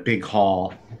found a big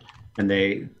haul, and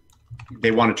they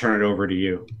want to turn it over to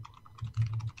you.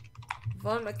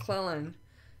 Vaughn McClellan.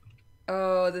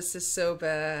 Oh, this is so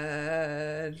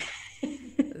bad.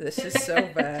 This is so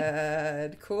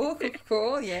bad. Cool.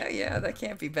 Yeah, that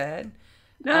can't be bad.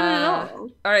 No.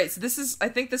 All right, so I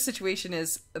think the situation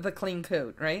is the clean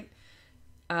code, right?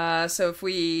 So if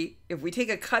we take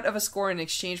a cut of a score in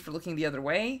exchange for looking the other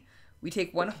way, we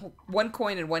take one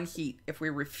coin and 1 heat. If we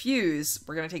refuse,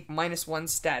 we're gonna take -1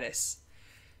 status.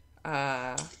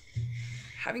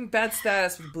 Having bad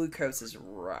status with Bluecoats is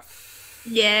rough.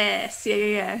 Yes,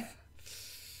 yeah.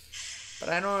 But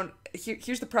I don't...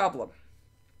 Here's the problem.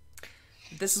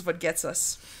 This is what gets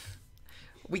us.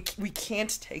 we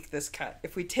can't take this cut.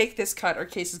 If we take this cut, our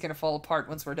case is gonna fall apart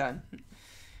once we're done.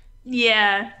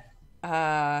 Yeah.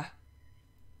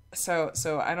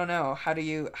 So I don't know. How do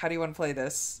you want to play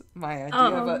this, Maya?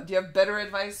 Do you have better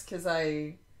advice? Because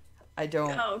I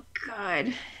don't. Oh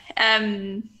God.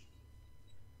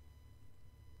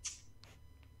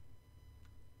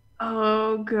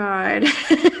 Oh God.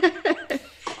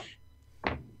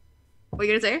 What are you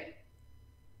gonna say?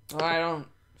 Well, I don't.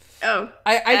 Oh.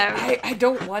 I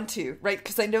don't want to, right?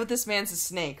 Because I know this man's a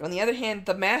snake. On the other hand,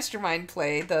 the mastermind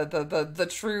play, the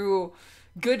true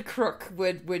good crook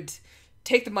would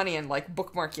take the money and like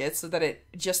bookmark it so that it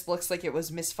just looks like it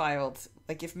was misfiled.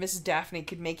 Like if Mrs. Daphne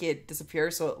could make it disappear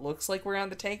so it looks like we're on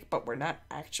the take, but we're not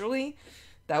actually,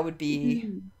 that would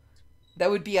be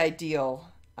ideal.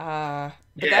 But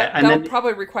that would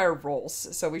probably require rolls.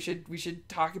 So we should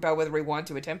talk about whether we want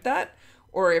to attempt that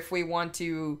or if we want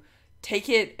to take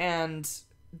it, and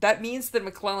that means that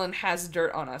McClellan has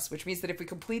dirt on us, which means that if we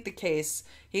complete the case,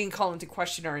 he can call into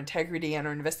question our integrity and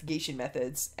our investigation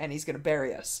methods, and he's going to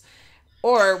bury us.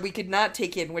 Or we could not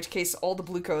take it, in which case all the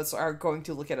Bluecoats are going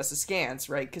to look at us askance,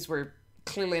 right? Because we're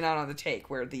clearly not on the take.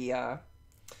 We're the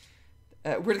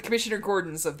Commissioner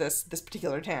Gordons of this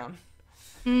particular town.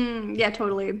 Yeah,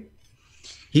 totally.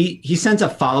 He sends a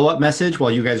follow-up message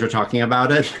while you guys are talking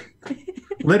about it.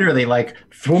 Literally, like,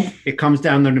 thwomp, it comes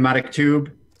down the pneumatic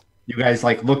tube. You guys,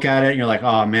 like, look at it, and you're like,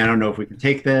 oh, man, I don't know if we can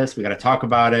take this. We got to talk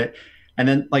about it. And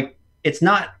then, like, it's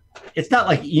not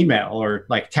like email or,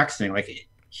 like, texting. Like,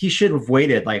 he should have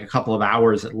waited, like, a couple of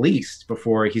hours at least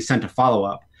before he sent a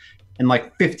follow-up. And,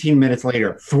 like, 15 minutes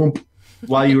later, thwomp,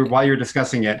 while you're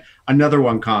discussing it, another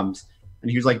one comes.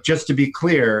 And he was like, just to be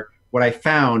clear, what I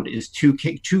found is two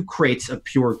crates of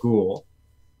pure ghoul.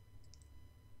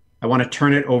 I want to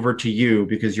turn it over to you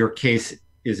because your case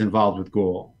is involved with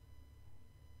ghoul.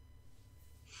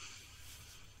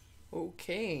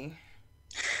 Okay.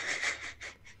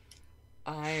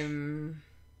 I'm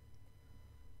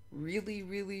really,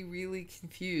 really, really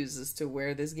confused as to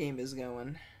where this game is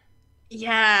going.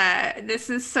 Yeah, this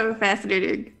is so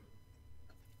fascinating.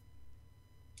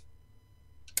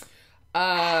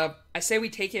 I say we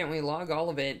take it and we log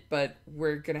all of it, but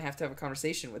we're gonna have to have a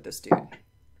conversation with this dude.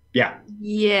 Yeah.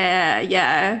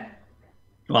 Yeah.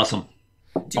 Awesome.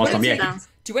 Do you want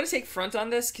to take front on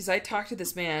this? Because I talked to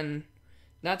this man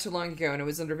not too long ago, and it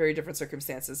was under very different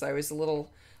circumstances. I was a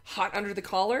little hot under the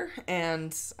collar,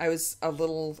 and I was a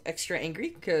little extra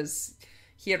angry because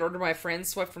he had ordered my friend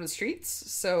swept from the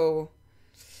streets. So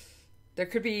there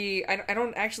could be. I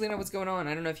don't actually know what's going on.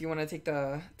 I don't know if you want to take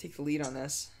the lead on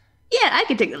this. Yeah, I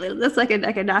can take the lead. That's like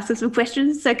I can ask him some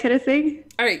questions, that kind of thing.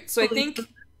 All right. So I think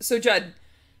Judd.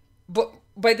 But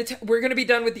by the we're going to be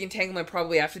done with the entanglement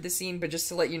probably after the scene, but just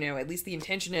to let you know, at least the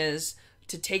intention is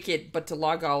to take it, but to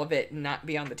log all of it and not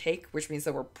be on the take, which means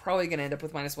that we're probably going to end up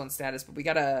with -1 status. But we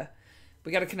gotta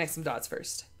connect some dots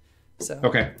first. So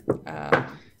okay. All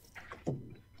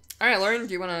right, Lauren,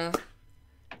 do you want to?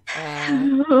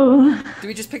 Do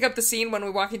we just pick up the scene when we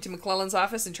walk into McClellan's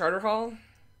office in Charter Hall?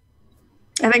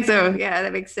 I think so. Yeah,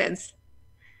 that makes sense.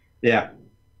 Yeah.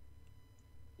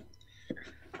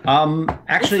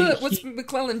 Actually, what's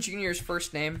McClellan Jr.'s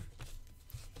first name?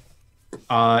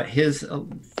 His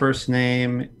first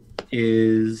name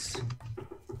is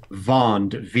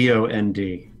Vond,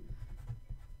 V-O-N-D.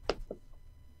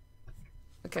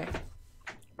 Okay.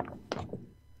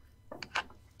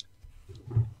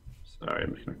 Sorry,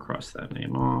 I'm just gonna cross that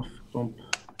name off. Boom.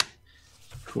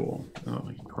 Cool. Oh,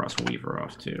 I can cross Weaver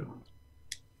off too.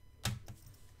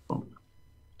 Boom.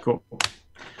 Cool.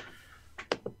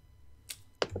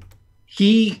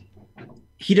 He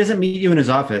doesn't meet you in his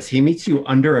office. He meets you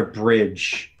under a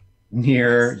bridge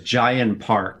near Giant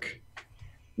Park,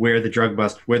 where the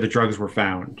drugs were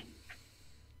found.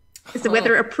 Is the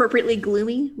weather appropriately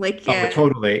gloomy? Like, oh,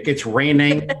 totally. It's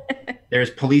raining.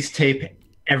 There's police tape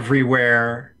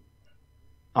everywhere.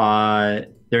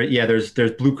 There's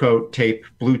Bluecoat tape,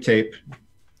 blue tape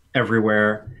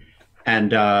everywhere,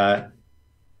 and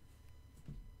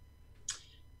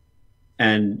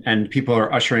people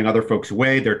are ushering other folks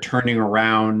away. They're turning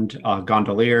around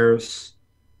gondoliers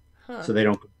so they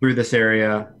don't go through this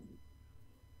area.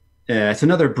 It's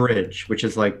another bridge, which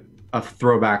is like a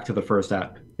throwback to the first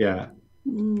app. Yeah.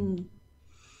 Mm.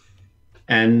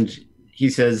 And he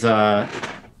says,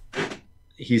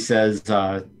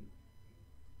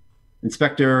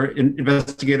 Investigator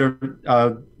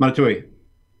Matatui.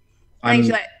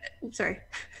 Sorry.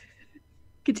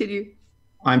 Continue.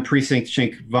 I'm precinct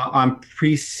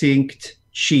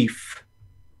chief.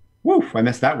 Woo! I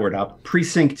messed that word up.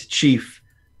 Precinct chief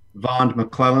Vond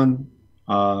McClellan.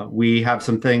 We have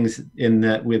some things in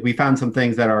that we found some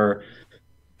things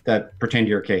that pertain to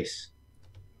your case.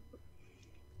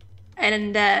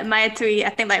 And Mayatui, I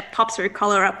think, like pops her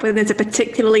collar up when there's a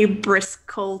particularly brisk,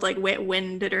 cold, like wet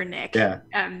wind at her neck. Yeah.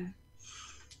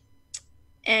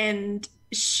 And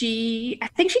I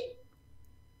think she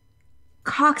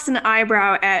cocks an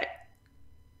eyebrow at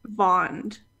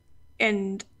Vaughn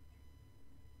and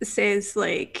says,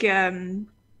 like,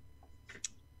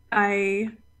 I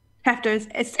have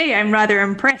to say I'm rather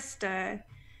impressed.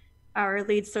 Our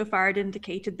leads so far had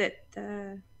indicated that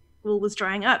the wool was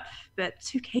drying up, but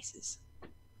 2 cases.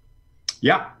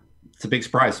 Yeah, it's a big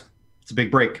surprise. It's a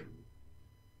big break.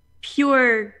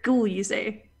 Pure ghoul, you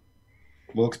say?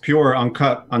 Well, it's pure,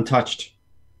 uncut, untouched.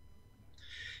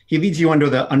 He leads you under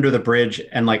the bridge,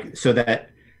 and like so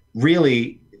that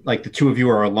really like the two of you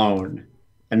are alone,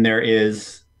 and there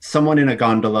is someone in a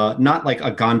gondola, not like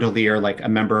a gondolier, like a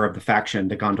member of the faction,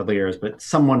 the gondoliers, but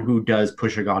someone who does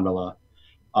push a gondola.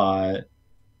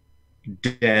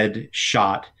 Dead,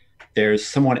 shot. There's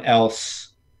someone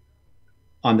else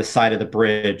on the side of the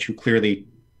bridge who clearly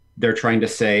they're trying to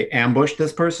say ambush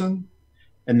this person.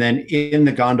 And then in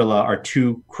the gondola are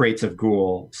 2 crates of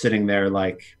ghoul sitting there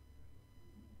like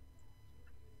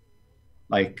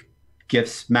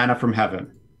gifts, manna from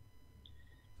heaven.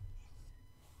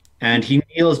 And he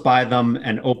kneels by them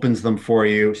and opens them for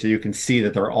you so you can see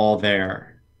that they're all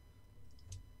there.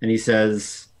 And he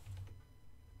says,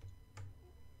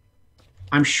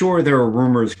 I'm sure there are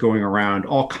rumors going around,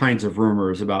 all kinds of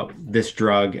rumors about this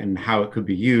drug and how it could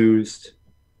be used.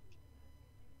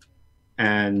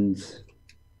 And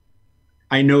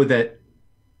I know that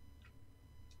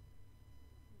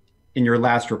in your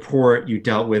last report, you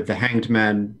dealt with the hanged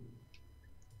men.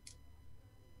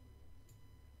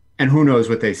 And who knows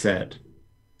what they said.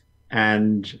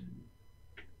 And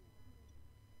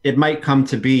it might come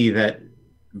to be that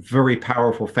very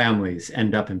powerful families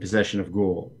end up in possession of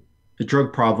ghoul. The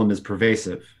drug problem is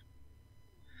pervasive.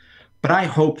 But I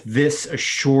hope this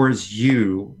assures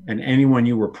you and anyone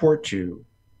you report to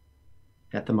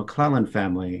that the McClellan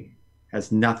family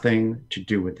has nothing to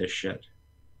do with this shit.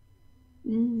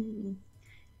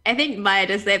 I think Maya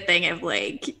does that thing of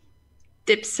like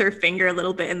dips her finger a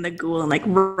little bit in the ghoul and like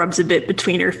rubs a bit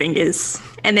between her fingers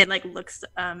and then like looks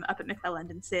up at McClellan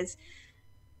and says,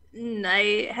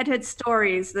 I had heard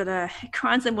stories that it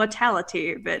grants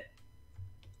immortality, but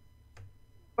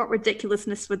what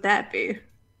ridiculousness would that be?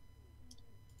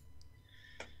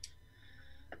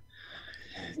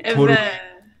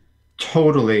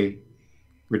 Totally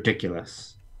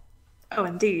ridiculous. Oh,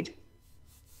 indeed.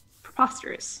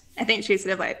 Preposterous. I think she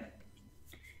sort of like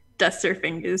dusts her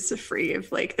fingers free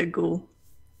of like the ghoul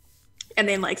and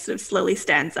then like sort of slowly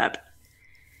stands up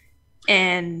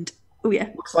and oh yeah,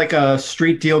 looks like a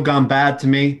street deal gone bad to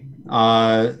me.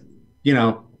 You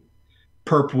know,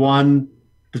 perp 1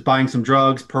 is buying some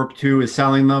drugs, perp 2 is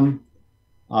selling them.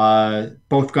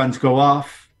 Both guns go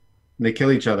off and they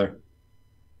kill each other.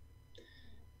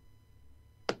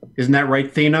 Isn't that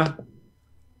right, Thena?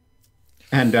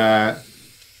 And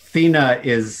Thena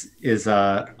is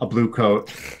a blue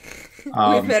coat.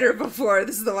 We've met her before.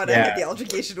 This is the one I had the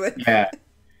altercation with. Yeah.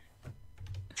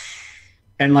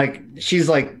 And like she's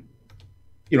like,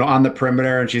 you know, on the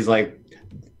perimeter, and she's like,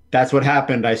 "That's what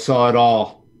happened. I saw it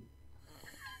all."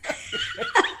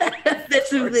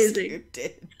 That's amazing. You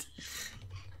did.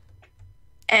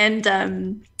 And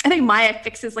I think Maya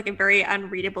fixes like a very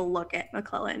unreadable look at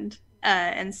McClellan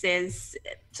and says,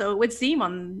 "So it would seem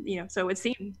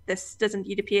this doesn't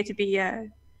indeed appear to be a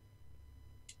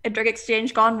drug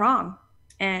exchange gone wrong,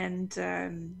 and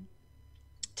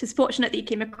 'tis fortunate that you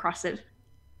came across it."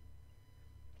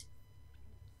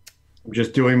 I'm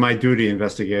just doing my duty,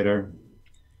 investigator.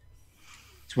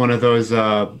 It's one of those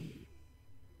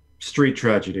street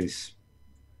tragedies.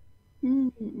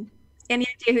 Mm. Any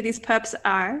idea who these perps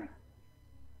are?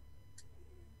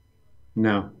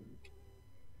 No.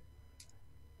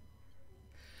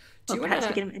 Do you want to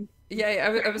get them in?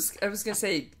 Yeah, I was gonna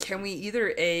say, can we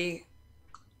either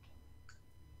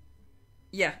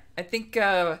Yeah, I think.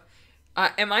 Am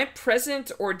I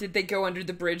present, or did they go under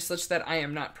the bridge such that I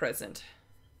am not present?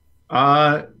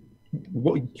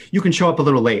 You can show up a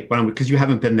little late, because you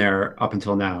haven't been there up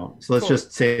until now. So let's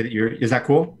just say that you're. Is that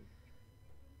cool?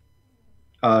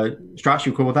 Strash,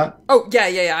 you cool with that? Oh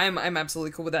yeah. I'm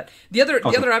absolutely cool with that. The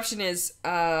other option is,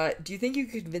 do you think you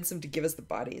could convince them to give us the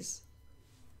bodies?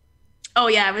 Oh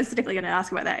yeah, I was particularly going to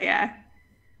ask about that. Yeah.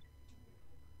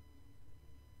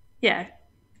 Yeah.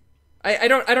 I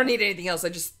don't need anything else.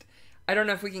 I don't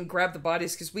know if we can grab the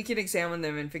bodies, because we can examine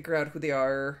them and figure out who they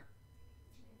are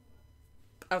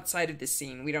outside of this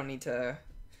scene. We don't need to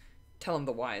tell him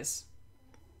the whys.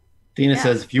 Athena Yeah.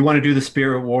 says, if you want to do the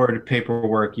spirit ward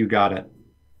paperwork, you got it.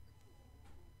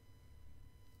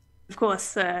 Of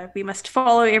course, we must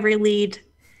follow every lead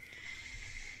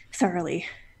thoroughly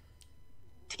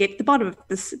to get to the bottom of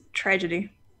this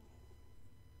tragedy.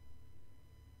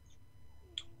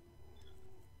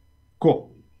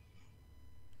 Cool.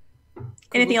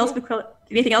 Anything else,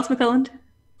 McClelland?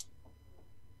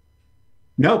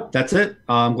 No, that's it.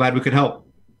 I'm glad we could help.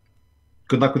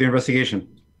 Good luck with your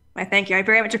investigation. Why, thank you. I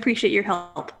very much appreciate your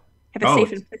help. Have a Oh,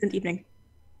 safe and pleasant evening.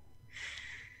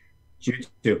 You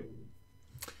too.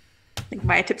 I think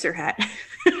Maya tips her hat.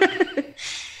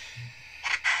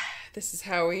 This is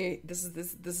how we. This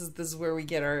is where we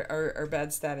get our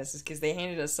bad status, is because they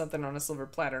handed us something on a silver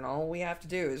platter, and all we have to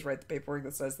do is write the paperwork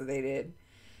that says that they did.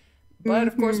 But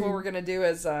of course, what we're gonna do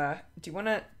is, do you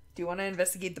wanna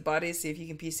investigate the bodies, see if you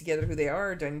can piece together who they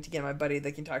are, or do I need to get my buddy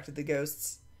that can talk to the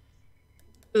ghosts?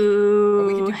 Ooh. Or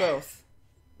we can do both.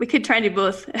 We could try and do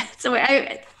both. So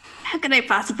how can I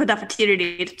possibly put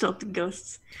opportunity to talk to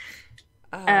ghosts?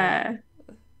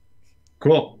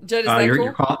 Cool. Judd, is that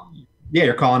cool?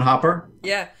 You're calling Hopper.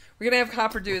 Yeah, we're gonna have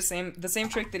Hopper do the same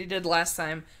trick that he did last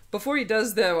time. Before he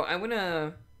does, though, I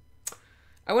wanna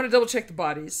double check the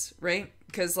bodies, right?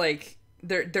 Because like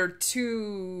there are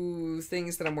two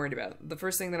things that I'm worried about. The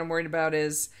first thing that I'm worried about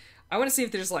is I want to see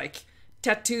if there's like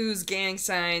tattoos, gang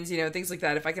signs, things like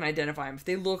that. If I can identify them, if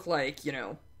they look like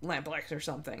lampblack or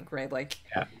something, right? Like,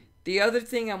 yeah. The other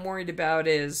thing I'm worried about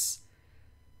is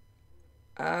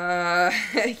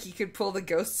he could pull the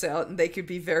ghosts out and they could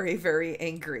be very, very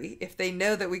angry. If they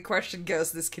know that we question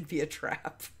ghosts, this could be a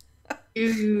trap.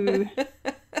 Ooh.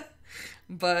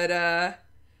 But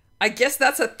I guess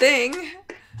that's a thing.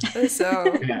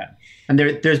 So Yeah. And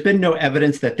there's been no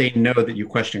evidence that they know that you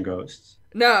question ghosts.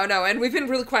 No, and we've been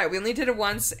really quiet. We only did it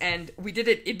once, and we did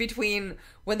it in between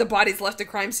when the bodies left the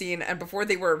crime scene and before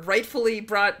they were rightfully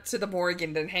brought to the morgue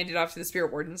and then handed off to the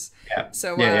spirit wardens. Yeah.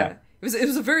 So yeah. It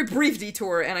was a very brief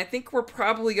detour, and I think we're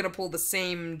probably gonna pull the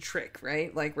same trick,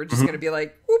 right? Like we're just gonna be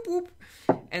like whoop whoop,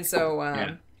 and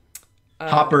so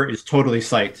Hopper is totally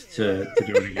psyched to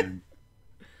do it again.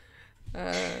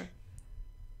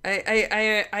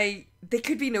 They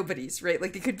could be nobodies, right?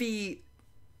 Like they could be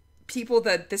people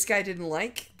that this guy didn't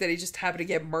like, that he just happened to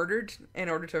get murdered in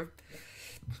order to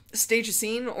stage a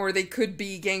scene, or they could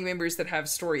be gang members that have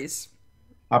stories.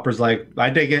 Hopper's like, I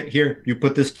dig it. Here, you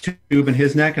put this tube in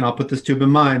his neck and I'll put this tube in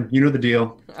mine. You know the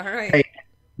deal. All right. Hey,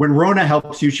 when Rona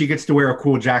helps you, she gets to wear a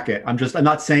cool jacket. I'm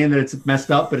not saying that it's messed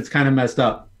up, but it's kind of messed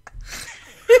up.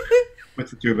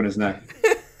 Puts the tube in his neck.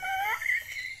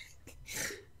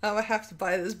 I'm gonna have to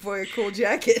buy this boy a cool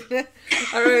jacket.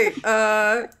 All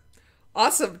right.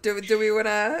 Awesome. Do you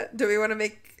want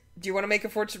to make a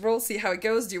fortune roll, see how it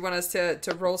goes? Do you want us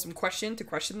to roll some question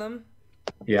them?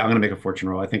 Yeah, I'm gonna make a fortune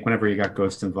roll. I think whenever you got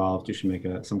ghosts involved, you should make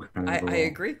some kind of roll. I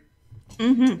agree.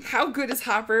 Mm-hmm. How good is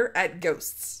Hopper at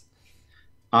ghosts?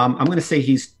 I'm gonna say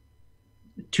he's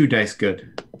 2 dice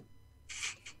good.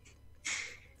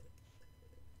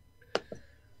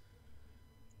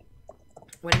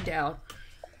 When in doubt.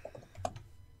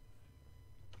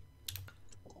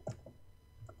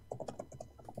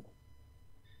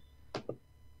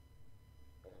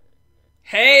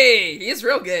 Hey, he's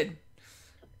real good.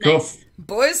 Cool. Nice.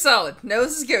 Boy's solid.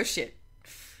 Knows his ghost shit.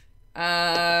 Cool.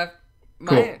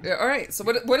 All right. So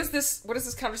what does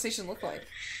this conversation look like?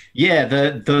 Yeah,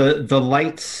 the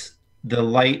lights, the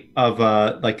light of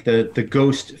like the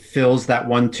ghost fills that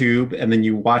one tube, and then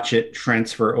you watch it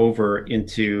transfer over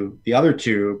into the other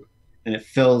tube, and it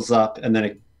fills up, and then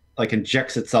it like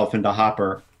injects itself into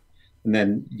Hopper, and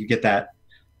then you get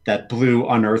that blue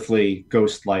unearthly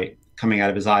ghost light coming out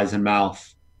of his eyes and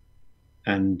mouth,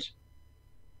 and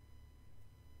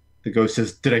the ghost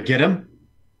says, "Did I get him?"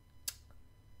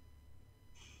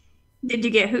 Did you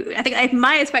get who? I think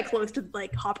Maya's quite close to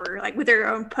like Hopper, like with her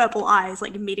own purple eyes,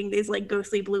 like meeting these like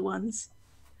ghostly blue ones.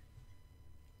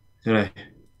 Did I?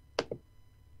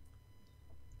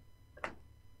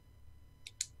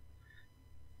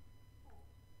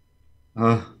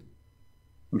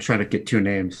 I'm trying to get 2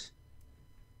 names.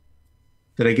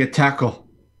 Did I get Tackle?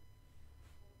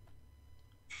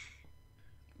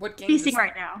 What gang? Feasting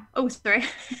right now. Oh, sorry.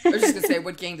 I was just gonna say,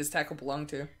 what gang does Tackle belong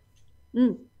to?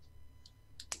 Mm.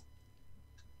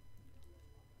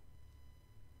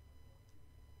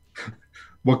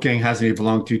 What gang hasn't he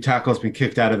belonged to? Tackle's been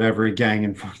kicked out of every gang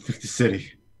in the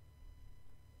city.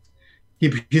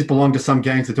 He's belonged to some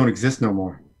gangs that don't exist no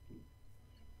more.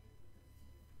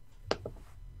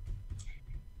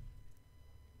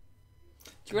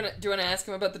 Do you wanna ask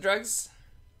him about the drugs?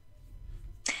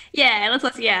 Yeah,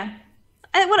 let's yeah.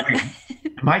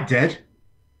 Am I dead?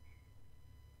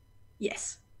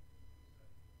 Yes.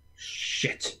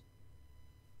 Shit.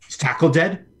 Is Tackle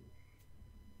dead?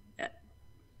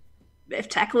 If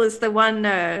Tackle is the one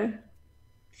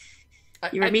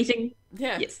you were I meeting,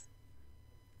 yeah. yes.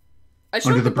 I Under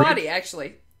showed the the bridge? body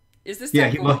actually. Is this Yeah,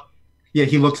 Tackle?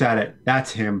 he looks at it.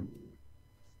 That's him.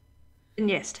 And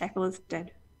yes, Tackle is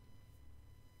dead.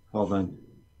 Well then,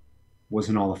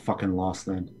 wasn't all a fucking loss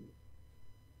then.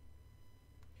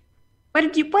 Why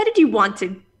did you want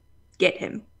to get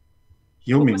him?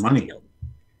 You owe What me was the money. deal?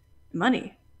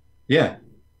 Money. Yeah,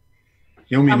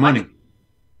 you owe me How much? money.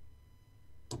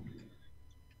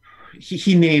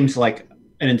 He names like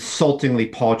an insultingly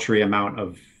paltry amount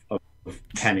of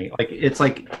penny. It's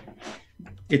like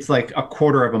a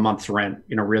quarter of a month's rent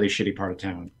in a really shitty part of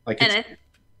town. Like And it's I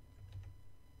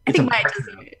it's a think Maya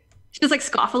just like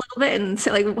scoff a little bit and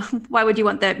say like, why would you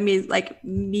want that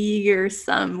meager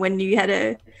sum when you had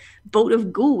a boat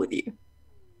of ghoul with you?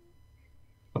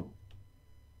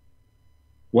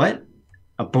 what?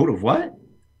 A boat of what?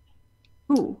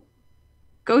 Ooh,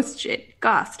 ghost shit,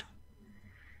 ghost.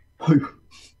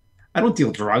 I don't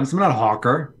deal drugs. I'm not a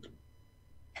hawker.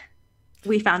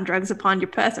 We found drugs upon your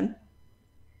person,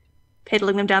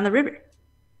 peddling them down the river.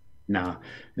 No,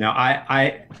 no.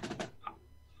 I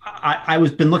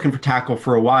was been looking for Tackle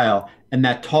for a while, and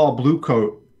that tall blue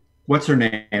coat, what's her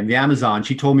name, the Amazon,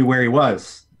 she told me where he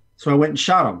was, so I went and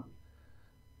shot him.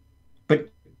 But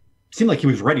it seemed like he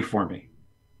was ready for me.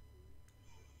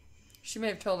 She may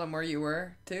have told him where you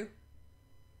were too.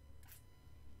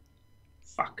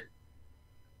 Fuck.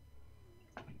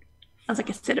 Sounds like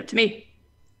a setup to me.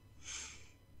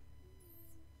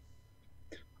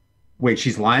 Wait,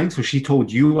 she's lying? So she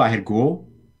told you I had ghoul?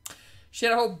 She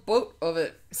had a whole boat of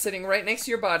it sitting right next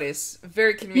to your bodies.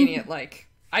 Very convenient, like.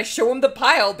 I show him the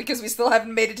pile because we still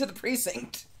haven't made it to the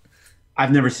precinct.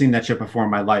 I've never seen that shit before in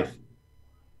my life.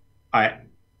 I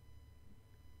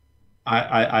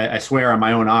swear on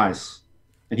my own eyes.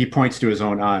 And he points to his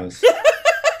own eyes.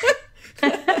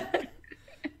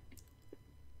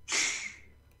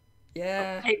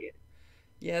 Yeah.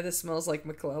 Yeah, this smells like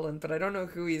McClellan, but I don't know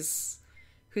who's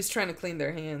trying to clean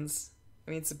their hands.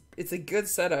 I mean, it's a good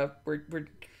setup.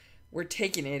 We're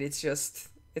taking it. It's just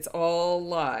it's all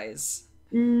lies.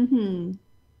 Mm-hmm.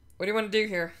 What do you want to do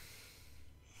here?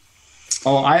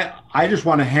 Oh, I just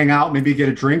want to hang out, maybe get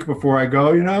a drink before I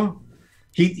go, you know?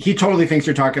 He totally thinks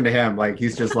you're talking to him. Like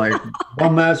he's just like,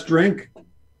 bum ass drink.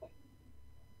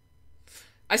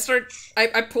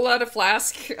 I pull out a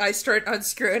flask, I start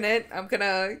unscrewing it. I'm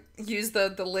gonna use the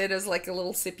lid as like a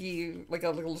little sippy, like a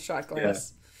little shot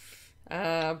glass.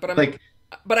 Yeah.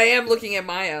 But I am looking at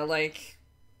Maya like,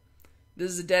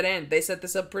 this is a dead end. They set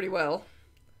this up pretty well.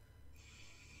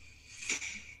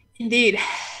 Indeed.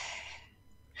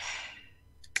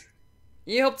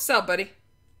 You helped us out, buddy.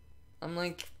 I'm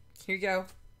like, here you go.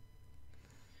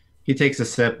 He takes a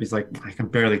sip. He's like, I can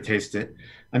barely taste it.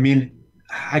 I mean,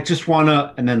 I just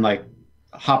wanna, and then like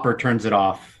Hopper turns it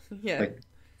off. Yeah. Like,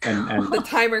 and the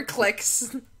timer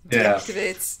clicks, Yeah.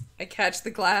 deactivates. I catch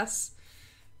the glass.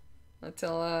 I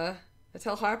tell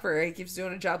Hopper he keeps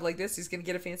doing a job like this, he's gonna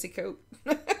get a fancy coat.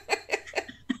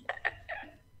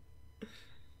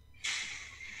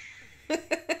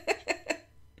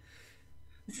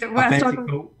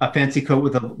 a fancy coat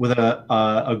with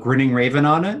a grinning raven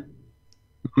on it.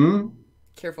 Hmm.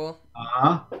 Careful.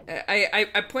 Uh-huh.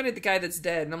 I pointed the guy that's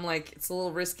dead, and I'm like, it's a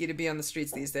little risky to be on the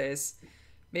streets these days.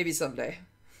 Maybe someday.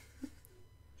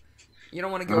 You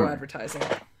don't want to go advertising.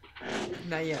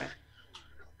 Not yet.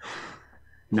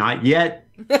 Not yet.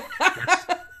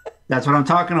 That's what I'm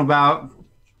talking about.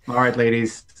 All right,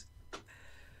 ladies.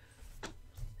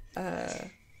 I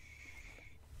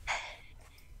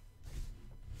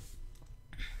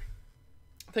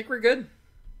think we're good.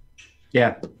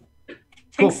 Yeah.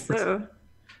 Cool. So.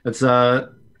 Let's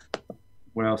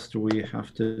what else do we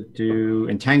have to do?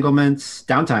 Entanglements,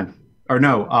 downtime. Or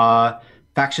no,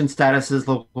 faction statuses,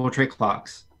 local trait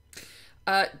clocks.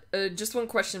 Just one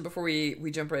question before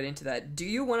we jump right into that. Do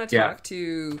you want to talk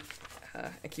to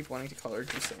I keep wanting to call her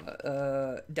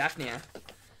Drusilla, Daphnia,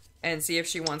 and see if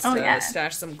she wants to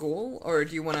stash some ghoul, or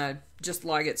do you want to just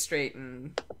log it straight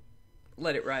and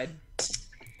let it ride?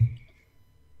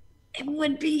 It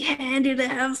would be handy to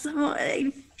have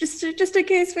some, just in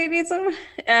case maybe some.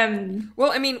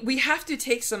 Well, I mean, we have to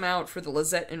take some out for the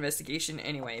Lizette investigation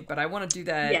anyway, but I want to do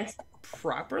that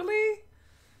properly.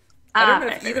 I don't know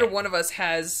if either one of us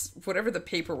has whatever the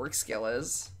paperwork skill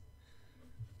is.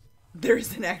 There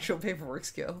is an actual paperwork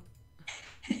skill.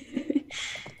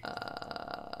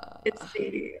 Let's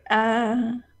see.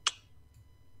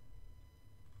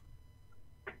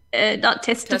 not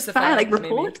testify, like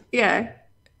report. Maybe. Yeah.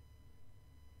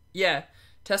 Yeah,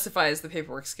 testify is the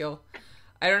paperwork skill.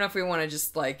 I don't know if we want to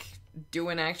just like do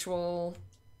an actual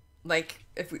like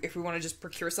if we want to just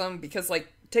procure some because like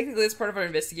technically as part of our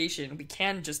investigation we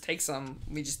can just take some.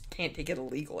 We just can't take it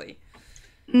illegally.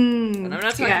 And I'm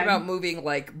not talking about moving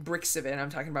like bricks of it. I'm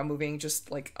talking about moving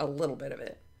just like a little bit of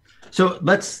it. So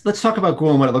let's talk about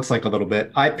glue and what it looks like a little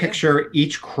bit. I picture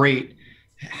each crate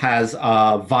has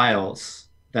vials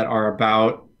that are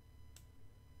about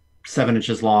 7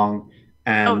 inches long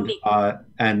and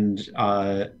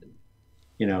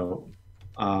you know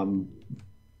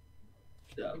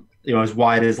as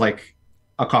wide as like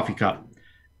a coffee cup,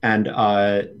 and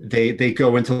they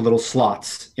go into little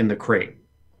slots in the crate.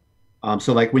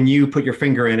 So like when you put your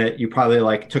finger in it, you probably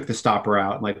like took the stopper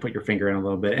out and like put your finger in a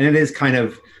little bit, and it is kind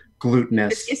of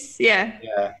glutinous. Yeah.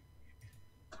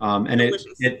 And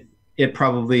it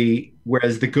probably,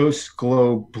 whereas the ghosts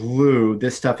glow blue,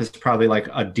 this stuff is probably like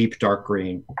a deep dark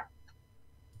green.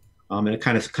 And it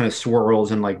kind of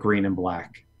swirls in like green and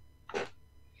black.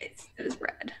 It is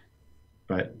red.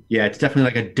 But yeah, it's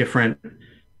definitely like a different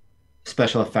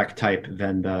special effect type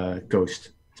than the ghost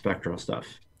spectral stuff.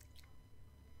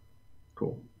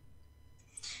 Cool.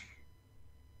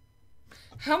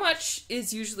 How much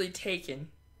is usually taken?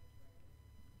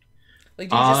 Like,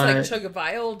 do you just like chug a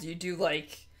vial? Do you do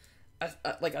like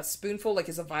a spoonful? Like,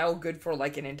 is a vial good for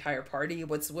like an entire party?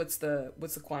 What's the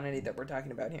quantity that we're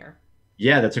talking about here?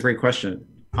 Yeah, that's a great question.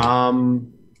 I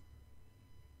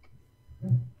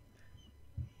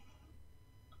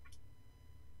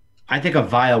think a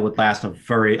vial would last a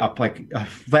very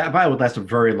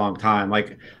long time.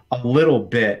 Like a little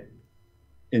bit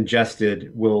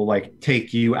ingested will like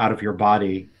take you out of your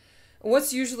body.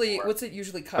 What's it usually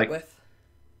cut with?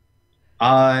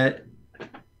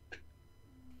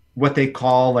 What they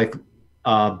call like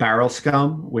barrel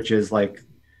scum, which is like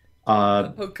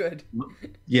oh, good.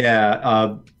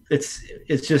 Yeah, it's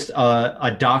just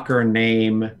a Docker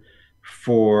name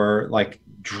for like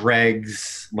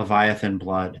dregs Leviathan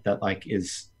blood that like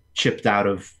is chipped out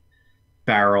of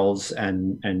barrels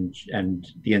and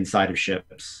the inside of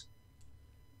ships.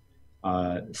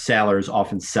 Sailors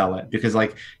often sell it because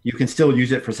like you can still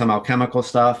use it for some alchemical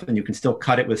stuff and you can still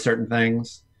cut it with certain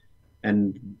things,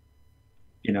 and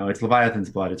it's Leviathan's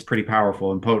blood. It's pretty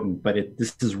powerful and potent, but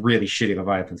this is really shitty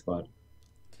Leviathan's blood.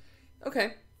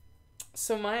 Okay,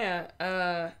 so Maya,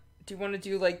 do you want to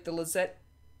do like the Lizette?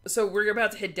 So we're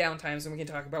about to hit downtimes, and we can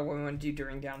talk about what we want to do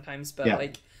during downtimes. But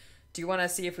like, do you want to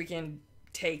see if we can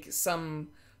take some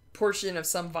portion of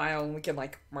some vial and we can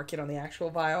like mark it on the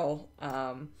actual vial?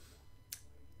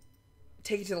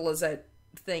 Take it to the Lizette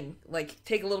thing. Like,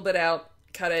 take a little bit out,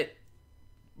 cut it,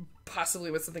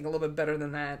 possibly with something a little bit better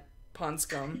than that, pond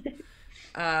scum,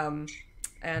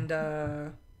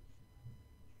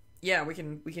 yeah, we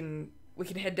can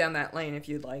head down that lane if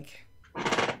you'd like.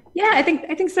 Yeah, I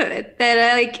think so.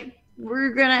 That like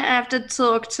we're gonna have to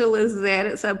talk to Lizette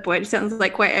at some point. It sounds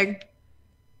like quite a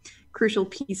crucial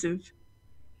piece of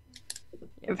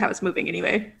how it's moving,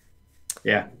 anyway.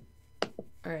 Yeah.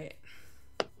 All right.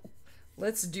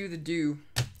 Let's do the do.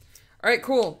 All right,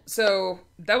 cool. So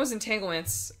that was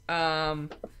entanglements. I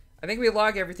think we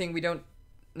log everything. We don't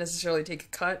necessarily take a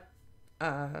cut.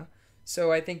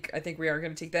 So I think we are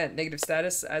going to take that negative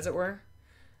status, as it were.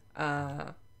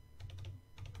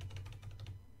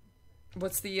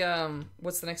 What's the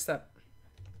next step?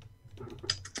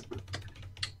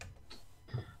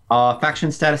 Faction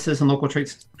statuses and local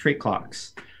trait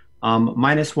clocks.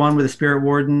 -1 with the spirit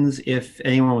wardens if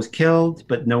anyone was killed,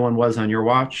 but no one was on your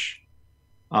watch.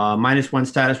 -1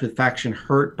 status with faction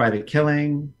hurt by the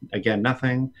killing. Again,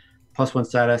 nothing. +1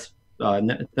 status.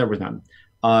 There was none.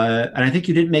 And I think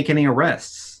you didn't make any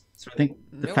arrests. So I think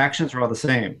the factions are all the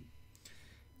same.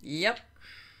 Yep.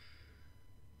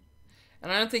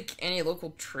 And I don't think any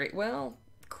local trait... Well,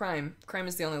 crime. Crime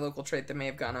is the only local trait that may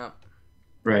have gone up.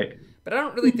 Right. But I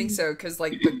don't really think so, because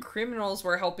like the criminals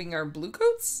were helping our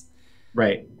Bluecoats.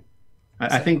 Right.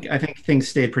 I think things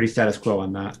stayed pretty status quo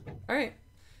on that. All right.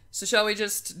 So shall we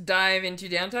just dive into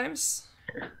downtimes?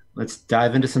 Let's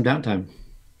dive into some downtime.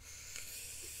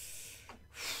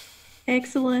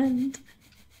 Excellent.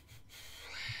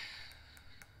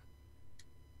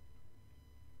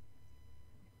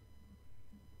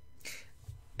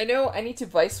 I know I need to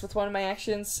vice with one of my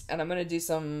actions, and I'm going to do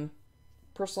some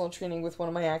personal training with one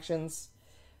of my actions.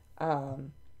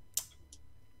 And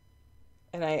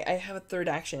I have a third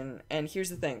action, and here's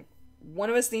the thing. One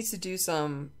of us needs to do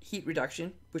some heat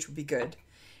reduction, which would be good.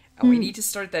 And we need to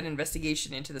start that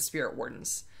investigation into the spirit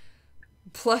wardens.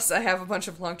 Plus, I have a bunch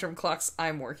of long-term clocks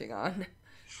I'm working on.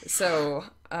 So,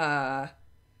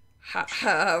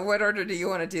 What order do you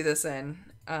want to do this in?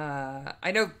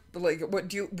 I know, like,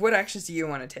 what actions do you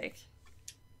want to take?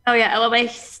 Oh yeah, well my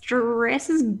stress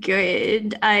is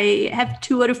good. I have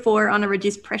 2 out of 4 on a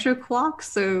reduced pressure clock,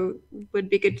 so would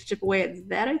be good to chip away at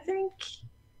that, I think.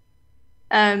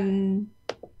 Um,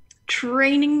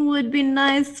 Training would be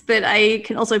nice, but I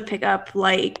can also pick up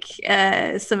like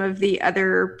some of the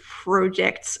other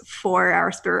projects for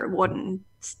our Spirit Warden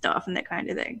stuff and that kind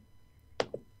of thing.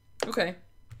 Okay.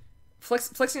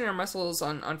 Flexing our muscles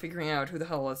on figuring out who the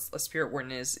hell a spirit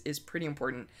warden is pretty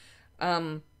important.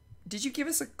 Did you give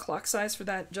us a clock size for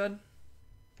that, Judd?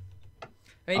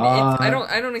 I mean, I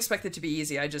don't expect it to be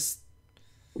easy.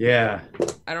 Yeah.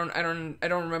 I don't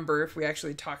remember if we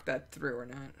actually talked that through or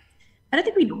not. I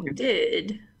don't think we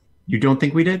did. You don't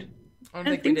think we did? I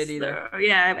don't think we did either. So.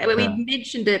 Yeah, we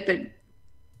mentioned it, but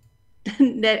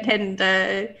that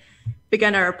hadn't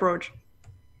begun our approach.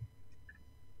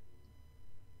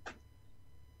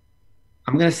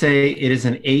 I'm going to say it is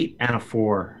an 8 and a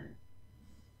 4.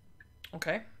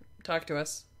 Okay. Talk to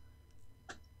us.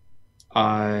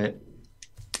 Uh,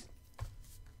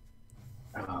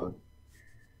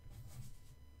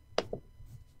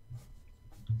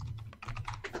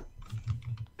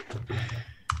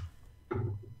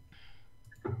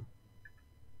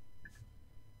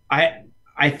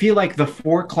 I feel like the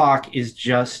 4 o'clock is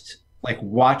just like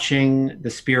watching the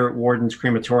Spirit Warden's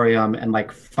crematorium and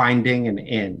like finding an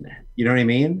inn. You know what I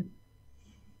mean?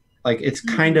 Like it's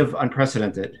kind of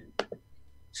unprecedented.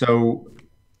 So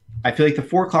I feel like the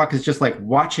 4 o'clock is just like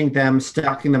watching them,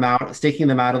 staking them out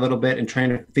a little bit and trying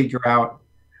to figure out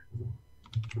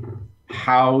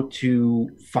how to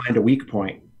find a weak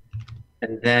point.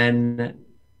 And then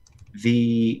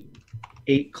the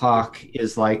 8 o'clock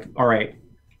is like, all right,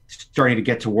 starting to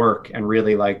get to work and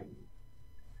really like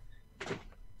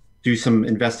do some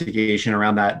investigation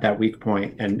around that weak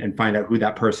point and find out who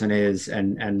that person is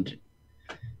and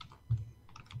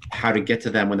how to get to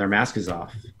them when their mask is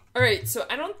off. All right, so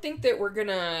I don't think that we're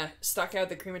gonna stock out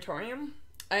the crematorium.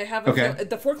 I have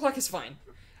the 4 o'clock is fine,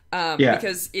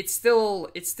 because it's still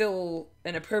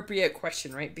an appropriate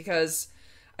question, right? Because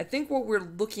I think what we're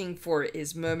looking for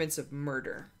is moments of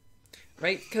murder,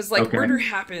 right? Because like murder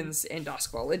happens in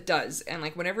Duskwall, it does, and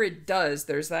like whenever it does,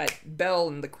 there's that bell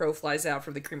and the crow flies out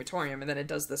from the crematorium, and then it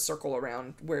does the circle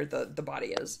around where the body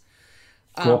is.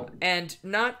 Cool. And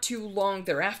not too long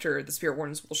thereafter, the spirit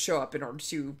wardens will show up in order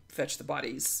to fetch the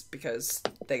bodies because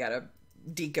they gotta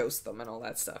de-ghost them and all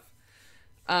that stuff.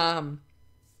 And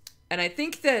I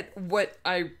think that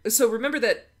so remember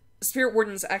that spirit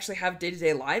wardens actually have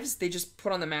day-to-day lives. They just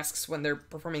put on the masks when they're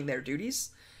performing their duties.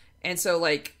 And so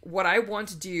like what I want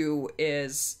to do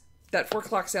is that 4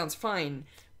 o'clock sounds fine,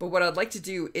 but what I'd like to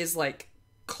do is like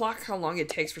clock how long it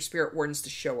takes for spirit wardens to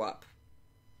show up.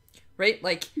 Right?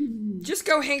 Like, just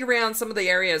go hang around some of the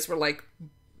areas where, like,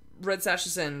 Red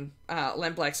Sashes and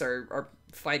Lamblacks are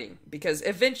fighting. Because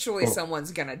eventually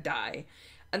someone's gonna die.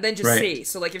 And then just see.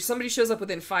 So, like, if somebody shows up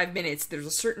within 5 minutes, there's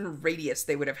a certain radius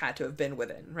they would have had to have been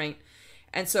within, right?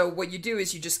 And so what you do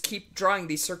is you just keep drawing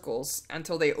these circles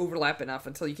until they overlap enough,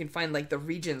 until you can find, like, the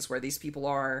regions where these people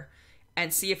are,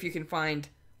 and see if you can find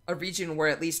a region where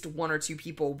at least 1 or 2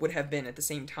 people would have been at the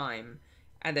same time.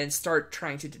 And then start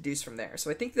trying to deduce from there.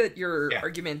 So I think that your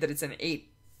argument that it's an 8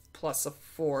 plus a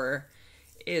 4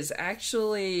 is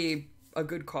actually a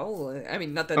good call. I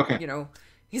mean, not that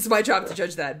it's my job to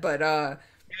judge that, but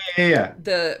yeah.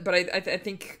 I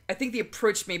think the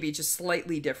approach may be just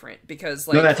slightly different because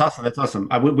like no, that's awesome. That's awesome.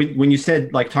 When you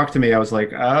said like talk to me, I was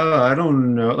like, oh, I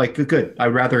don't know. Like good. I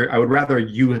would rather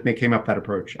you came up that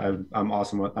approach. I'm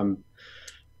awesome.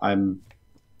 I'm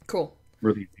cool.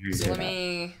 Really. So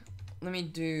let me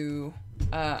do.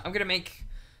 I'm gonna make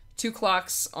 2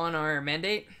 clocks on our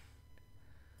mandate.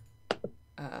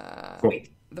 Cool.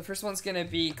 The first one's gonna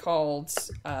be called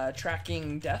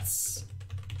tracking deaths,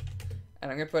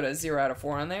 and I'm gonna put a 0 out of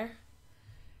 4 on there.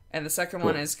 And the second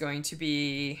one is going to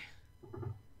be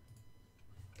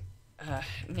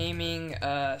naming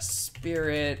a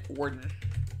spirit warden.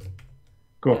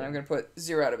 Cool. And I'm gonna put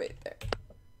 0 out of 8 there.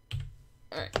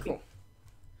 All right. Cool.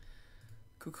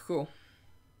 Cool.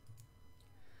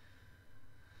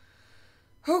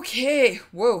 Okay,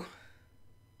 whoa.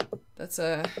 That's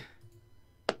how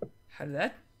did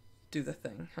that do the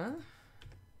thing, huh?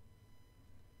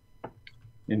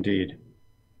 Indeed.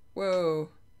 Whoa.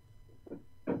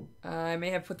 I may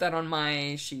have put that on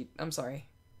my sheet. I'm sorry.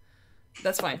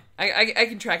 That's fine. I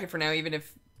can track it for now, even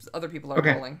if other people are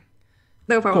rolling.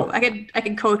 No problem. Cool. I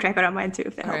can co-track it on mine too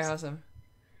if that helps. Alright, awesome.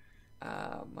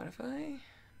 Modify,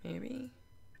 maybe.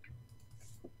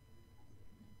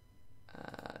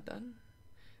 Done.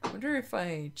 I wonder if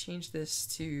I change this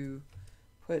to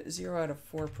put 0 out of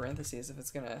 4 parentheses if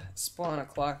it's gonna spawn a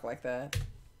clock like that.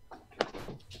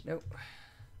 Nope.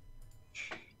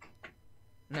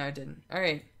 No, I didn't. All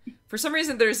right. For some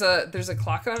reason, there's a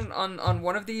clock on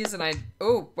one of these, and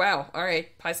oh wow. All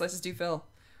right, pie slices do fill.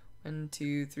 1,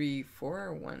 2, 3,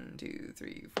 4. 1, 2,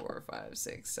 3, 4, 5,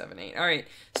 6, 7, 8. All right.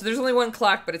 So there's only one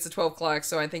clock, but it's a 12 clock.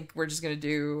 So I think we're just gonna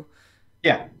do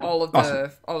all of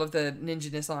the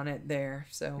ninja-ness on it there.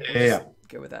 So we'll just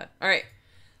go with that. All right.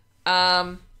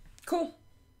 Cool.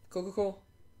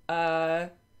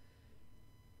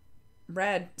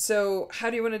 Rad. So how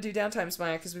do you want to do downtimes,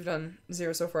 Maya? Because we've done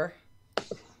 0 so far.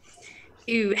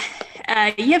 Ooh,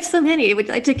 you have so many. Would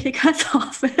you like to kick us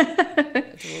off?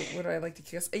 What do I like to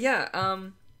kick us? Yeah,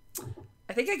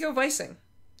 I think I go vicing.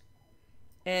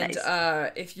 And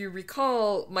Nice. If you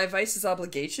recall, my vice is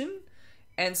obligation.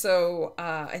 And so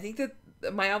I think that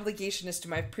my obligation is to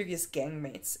my previous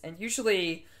gangmates. And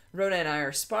usually Rona and I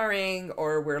are sparring,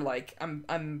 or we're like,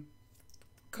 I'm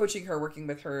coaching her, working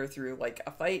with her through like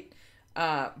a fight.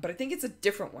 But I think it's a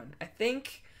different one. I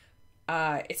think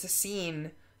it's a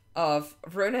scene of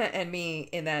Rona and me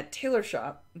in that tailor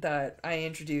shop that I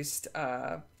introduced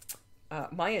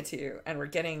Maya to, and we're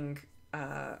getting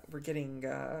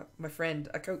my friend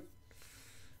a coat.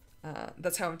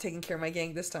 That's how I'm taking care of my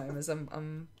gang this time. Is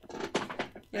I'm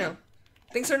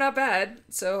things are not bad,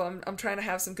 so I'm trying to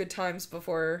have some good times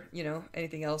before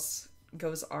anything else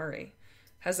goes awry.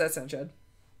 How's that sound, Judd?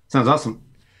 Sounds awesome.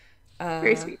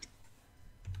 Very sweet.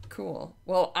 Cool.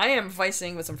 Well, I am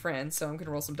vicing with some friends, so I'm gonna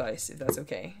roll some dice if that's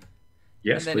okay.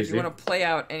 Yes, and then please if you do. want to play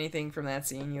out anything from that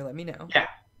scene, you let me know. Yeah.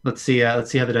 Let's see how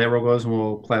the die roll goes, and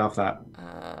we'll play off that.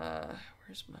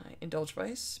 Where's my indulge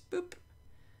vice? Boop.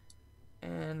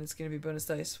 And it's gonna be bonus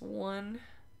dice 1.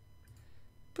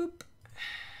 Boop.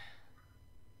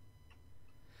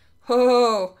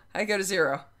 Oh, I go to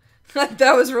 0.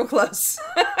 That was real close.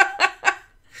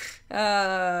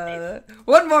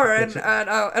 One more, and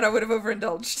I would have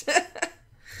overindulged.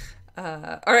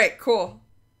 All right, cool.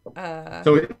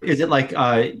 So is it like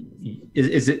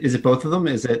is it both of them?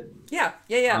 Is it? Yeah.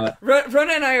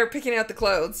 Rona and I are picking out the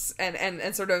clothes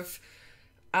and sort of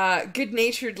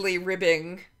good-naturedly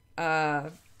ribbing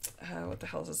what the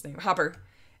hell is his name? Hopper.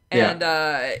 And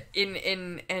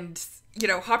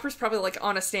Hopper's probably like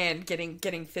on a stand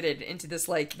getting fitted into this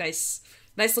like nice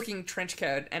looking trench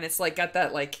coat, and it's like got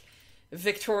that like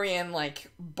Victorian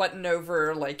like button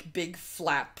over like big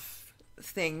flap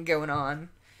thing going on.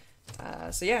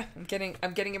 So yeah, I'm getting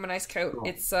him a nice coat. Cool.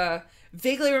 It's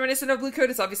vaguely reminiscent of Blue Coat.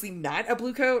 It's obviously not a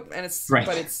Blue Coat, and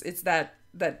but it's that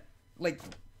like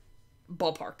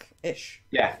ballpark ish.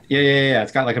 Yeah.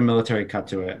 It's got like a military cut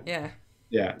to it.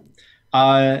 Yeah.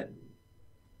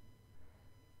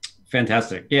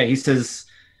 Fantastic. Yeah, he says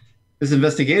this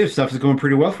investigative stuff is going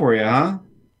pretty well for you, huh?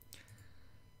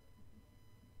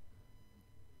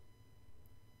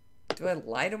 Do I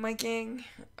lie to my gang?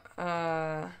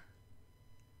 Yeah,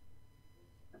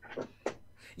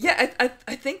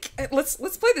 I think let's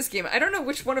play this game. I don't know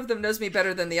which one of them knows me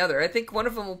better than the other. I think one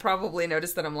of them will probably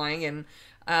notice that I'm lying, and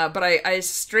but I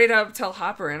straight up tell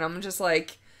Hopper, and I'm just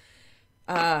like,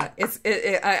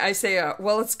 I say,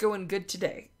 well, it's going good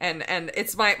today, and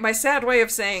it's my sad way of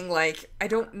saying like I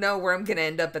don't know where I'm gonna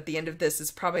end up at the end of this.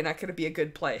 It's probably not gonna be a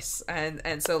good place,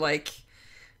 and so like,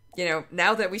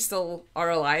 now that we still are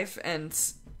alive and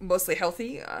mostly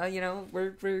healthy,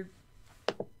 we're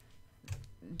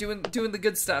doing the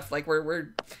good stuff. Like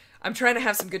I'm trying to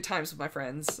have some good times with my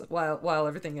friends while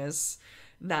everything is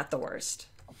not the worst.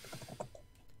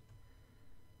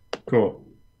 Cool.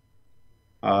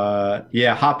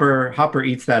 Yeah, Hopper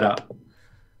eats that up.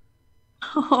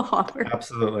 Oh, Hopper.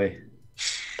 Absolutely.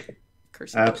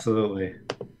 Absolutely.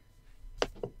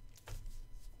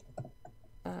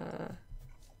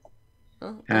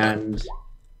 And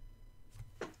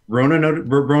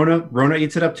Rona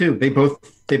eats it up too. They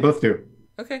both do.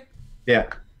 Okay. Yeah.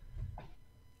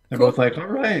 They're both like, all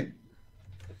right.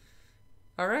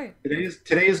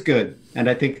 Today is good. And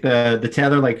I think the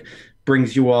tailor like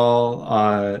brings you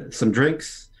all some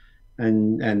drinks,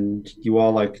 and you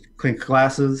all like clink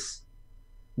glasses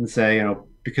and say,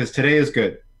 because today is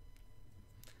good.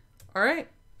 All right.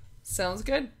 Sounds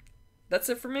good. That's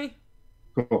it for me.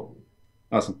 Cool.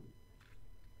 Awesome.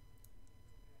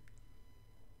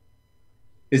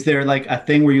 Is there like a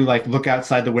thing where you like look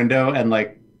outside the window and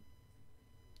like,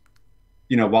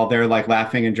 while they're like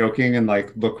laughing and joking and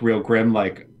like look real grim,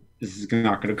 like this is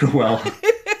not going to go well?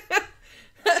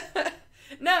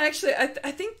 No, actually,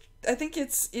 I think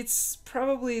it's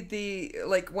probably the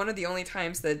like one of the only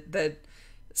times that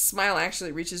smile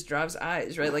actually reaches Drav's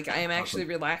eyes, right? Like, I am actually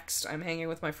relaxed. I'm hanging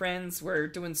with my friends. We're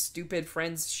doing stupid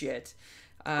friends shit.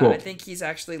 Cool. I think he's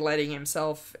actually letting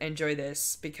himself enjoy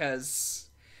this because,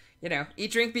 you know,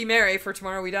 eat, drink, be merry, for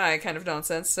tomorrow we die kind of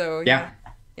nonsense. So, yeah.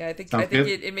 Yeah, I think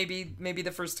it may be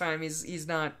the first time he's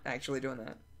not actually doing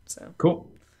that. So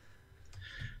cool.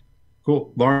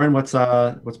 Lauren, what's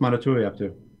Monotui up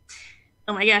to?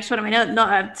 Oh my gosh, what am I not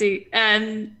up to?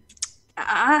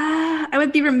 I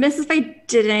would be remiss if I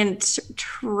didn't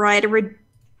try to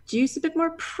reduce a bit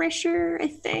more pressure, I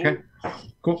think. Okay,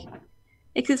 cool.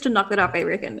 Exists to knock that up, I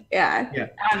reckon. Yeah. Yeah.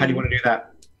 How do you want to do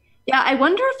that? Yeah, I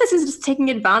wonder if this is just taking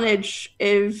advantage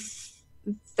of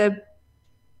the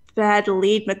bad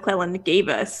lead McClellan gave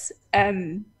us.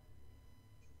 Because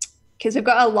we've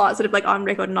got a lot sort of like on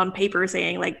record and on paper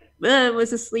saying like, was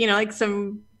this, you know, like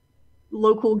some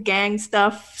local gang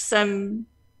stuff, some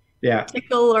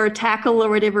tickle or tackle or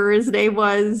whatever his name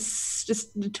was,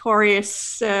 just notorious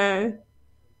some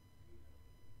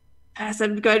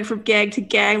going from gang to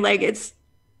gang, like it's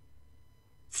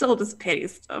still just petty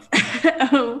stuff.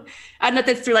 I know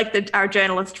that's through like our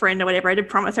journalist friend or whatever. I did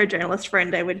promise our journalist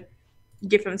friend I would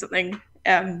give him something.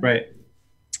 Right.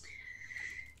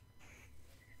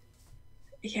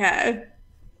 Yeah.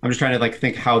 I'm just trying to like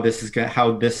think how this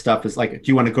stuff is like.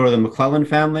 Do you want to go to the McClellan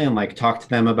family and like talk to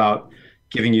them about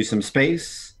giving you some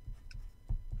space?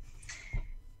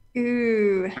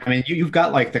 Ooh. I mean, you've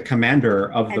got like the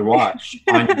commander of the watch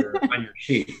on your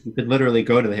sheet. You could literally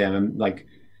go to him and like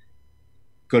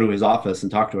go to his office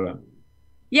and talk to him.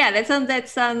 Yeah, that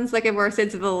sounds like a more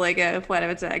sensible like a plan of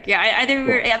attack. Yeah,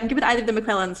 I'm giving either of the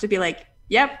McClellans to be like,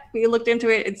 yep, we looked into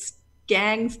it. It's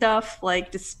gang stuff.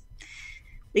 Like, just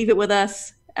leave it with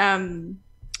us.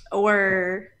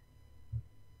 Or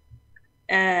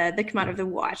the commander of the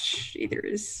watch either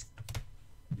is.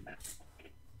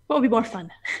 What would be more fun?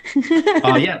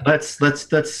 Yeah, let's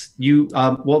you.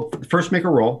 Well, first make a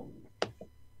roll.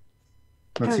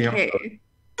 Let's see how.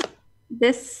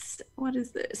 This, what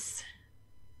is this?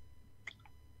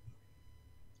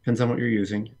 Depends on what you're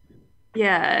using.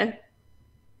 Yeah.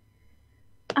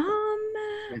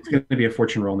 It's going to be a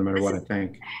fortune roll no matter what, I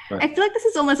think. But. I feel like this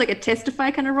is almost like a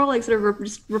testify kind of role, like sort of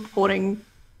just reporting.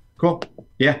 Cool.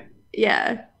 Yeah.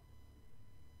 Yeah.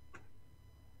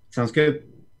 Sounds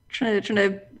good. Trying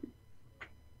to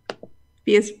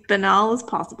be as banal as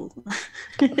possible.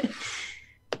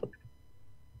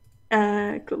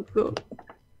 Cool.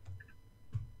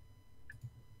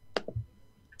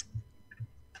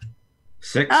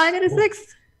 6. I got a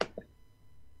 6.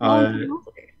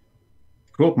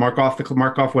 Cool. Mark off.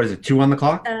 What is it? 2 on the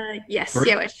clock? Yes. 3?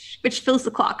 Yeah. Which fills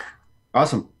the clock.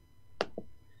 Awesome. So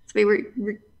we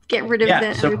get rid of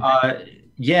that. So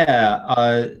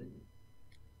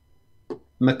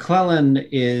McClellan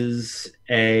is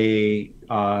a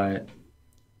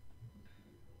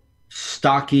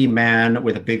stocky man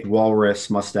with a big walrus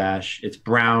mustache. It's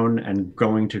brown and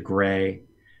going to gray,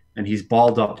 and he's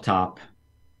bald up top.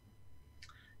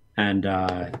 And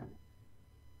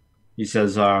he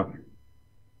says,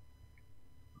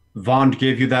 Vaughn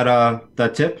gave you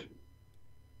that tip?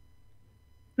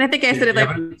 And I think I said it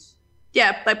like,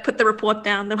 yeah, I put the report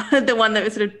down, the one that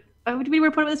was sort of, did we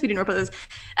report on this? We didn't report this.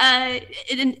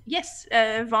 Yes,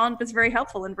 Vaughn was very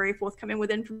helpful and very forthcoming with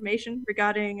information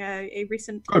regarding a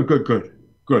recent Good.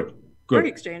 drug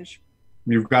exchange.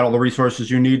 You've got all the resources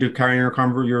you need to carry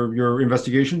your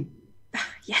investigation?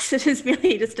 Yes, it is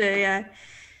really just a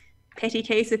petty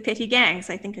case of petty gangs.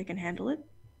 I think I can handle it.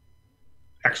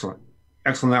 Excellent.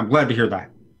 I'm glad to hear that.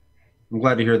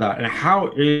 And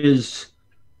how is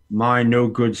my no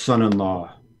good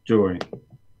son-in-law doing?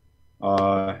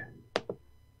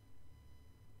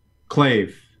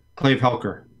 Clave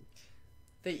Helker.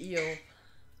 The eel.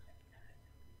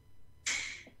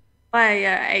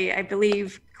 I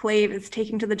believe Clave is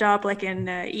taking to the job like an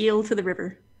eel to the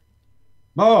river.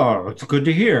 Oh, it's good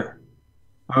to hear.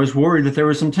 I was worried that there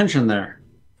was some tension there.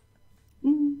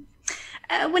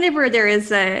 Whenever there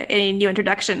is any new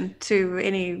introduction to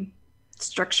any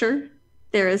structure,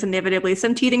 there is inevitably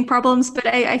some teething problems, but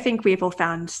I think we've all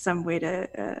found some way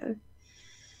to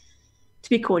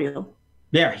be cordial.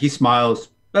 Yeah, he smiles.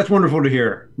 That's wonderful to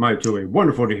hear, Tui.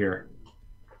 Wonderful to hear.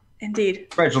 Indeed.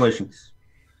 Congratulations.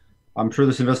 I'm sure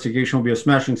this investigation will be a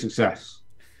smashing success.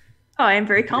 Oh, I am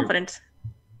very confident.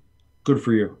 Good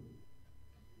for you.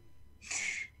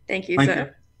 Thank you,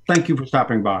 sir. Thank you for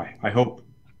stopping by. I hope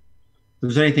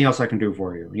there's anything else I can do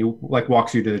for you. He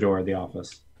walks you to the door of the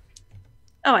office.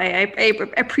 Oh, I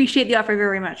appreciate the offer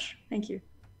very much. Thank you.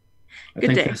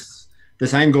 Good day.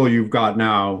 This angle you've got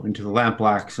now into the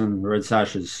lampblacks and the red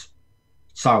sash is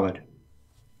solid.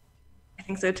 I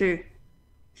think so too.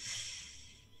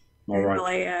 All right.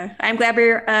 Well, I'm glad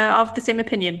we're of the same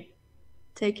opinion.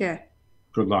 Take care.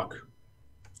 Good luck.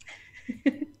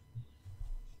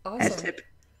 Awesome. Tip.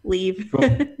 Leave.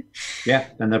 Cool. Yeah,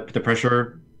 and the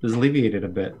pressure is alleviated a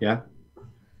bit. Yeah.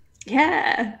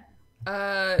 Yeah.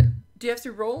 Do you have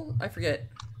to roll? I forget.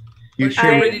 You Or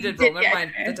sure? you already did roll. Never yeah.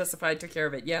 mind. The Testify took care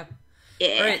of it. Yeah.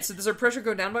 Yeah. All right. So does our pressure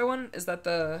go down by 1? Is that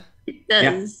the It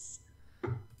does.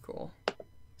 cool?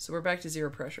 So we're back to 0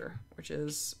 pressure, which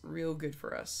is real good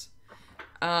for us.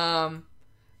 I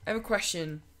have a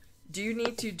question. Do you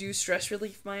need to do stress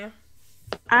relief, Maya?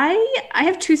 I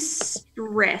have 2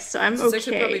 stress, so I'm So it's okay.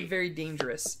 actually probably very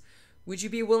dangerous. Would you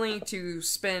be willing to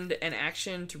spend an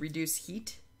action to reduce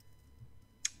heat?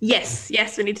 Yes,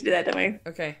 we need to do that, don't we?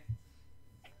 Okay.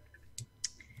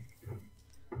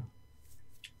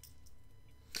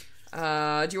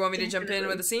 Do you want me to jump in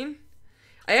with a scene?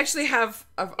 I actually have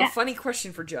a funny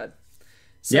question for Judd.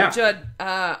 So, Yeah. Judd,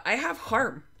 I have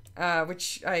harm,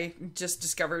 which I just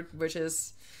discovered, which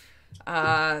is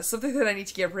something that I need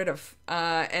to get rid of.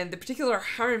 And the particular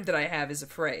harm that I have is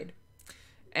afraid.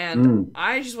 And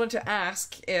I just want to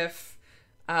ask if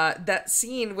that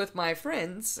scene with my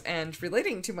friends and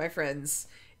relating to my friends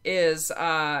is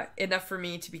enough for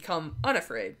me to become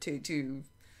unafraid, to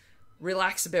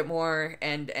relax a bit more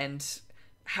and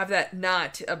have that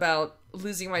knot about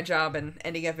losing my job and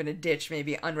ending up in a ditch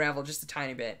maybe unravel just a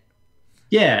tiny bit.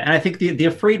 Yeah, and I think the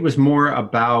afraid was more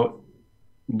about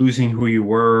losing who you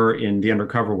were in the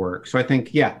undercover work. So I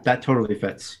think, yeah, that totally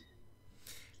fits.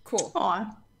 Cool.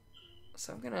 Aw.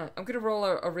 So I'm gonna roll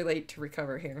a relate to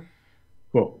recover here.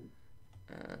 Cool.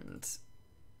 And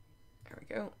there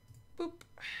we go. Boop.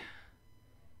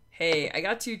 Hey, I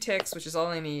got 2 ticks, which is all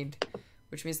I need,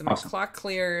 which means that my Awesome. clock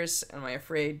clears and my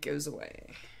afraid goes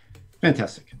away.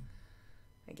 Fantastic.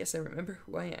 I guess I remember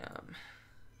who I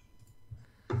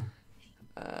am.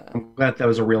 I'm glad that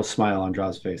was a real smile on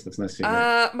Jaw's face. That's nice to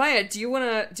hear. Maya, do you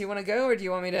wanna go, or do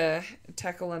you want me to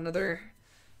tackle another?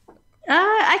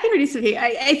 I can reduce it here.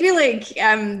 I feel like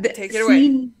the Take it away.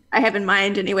 scene I have in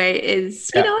mind anyway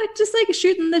is, Yeah. just like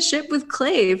shooting the ship with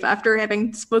Clave after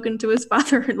having spoken to his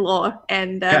father-in-law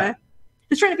and Yeah.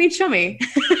 just trying to be chummy.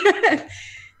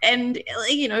 And,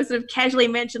 sort of casually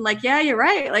mentioned, like, yeah, you're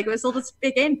right. Like, it was all this,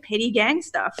 again, petty gang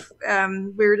stuff.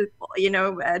 We're,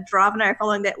 Drav and I are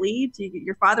following that lead.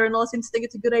 Your father-in-law seems to think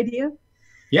it's a good idea.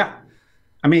 Yeah.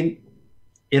 I mean,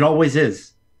 it always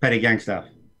is petty gang stuff.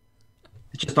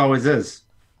 It just always is.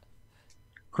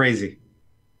 Crazy.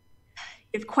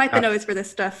 You have quite the nose for this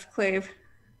stuff, Clave.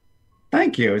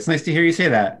 Thank you. It's nice to hear you say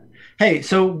that. Hey,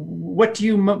 so what do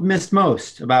you miss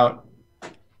most about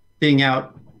being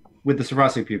out with the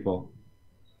Sarasi people?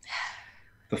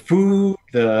 The food,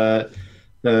 the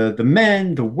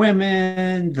men, the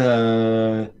women,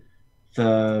 the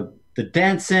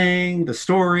dancing, the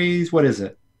stories. What is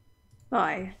it? Oh,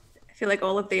 I feel like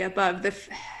all of the above.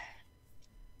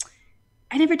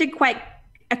 I never did quite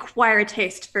acquire a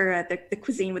taste for the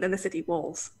cuisine within the city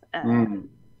walls.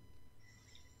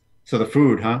 So the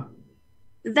food, huh?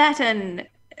 That and,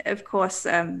 of course,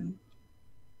 friends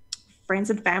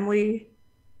and family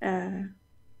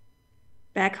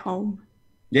back home.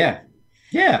 Yeah.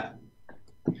 Yeah.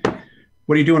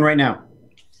 What are you doing right now?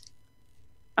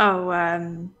 Oh,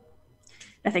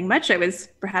 nothing much. I was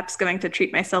perhaps going to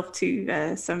treat myself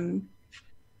to some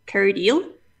curried eel.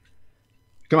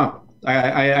 Come on.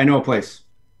 I know a place.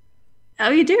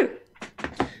 Oh, you do?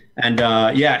 And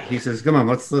yeah, he says, "Come on,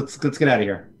 let's get out of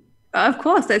here." Of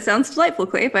course, that sounds delightful,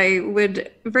 Clave. I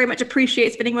would very much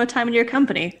appreciate spending more time in your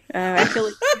company. I feel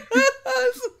like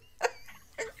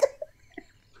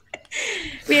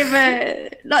we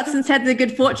have not since had the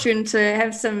good fortune to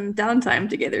have some downtime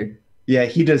together. Yeah,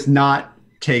 he does not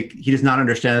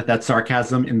understand that that's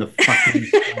sarcasm in the fucking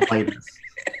slightest.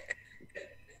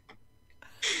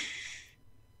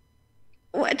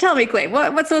 Tell me, Clay,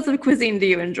 what sorts of cuisine do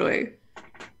you enjoy?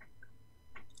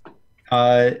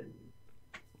 Yeah,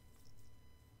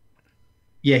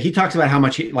 he talks about how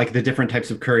much like the different types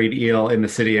of curried eel in the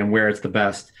city and where it's the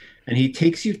best. And he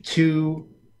takes you to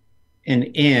an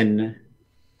inn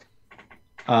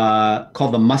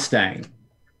called the Mustang.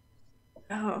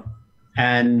 Oh,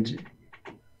 And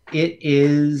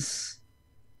it's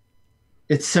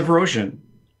Severosian.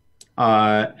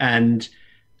 And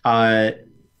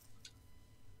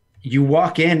you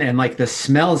walk in and like the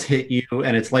smells hit you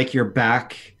and it's like you're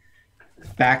back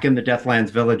in the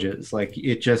Deathlands villages. Like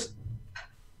it just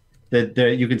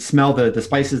you can smell the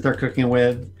spices they're cooking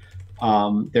with.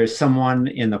 There's someone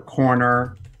in the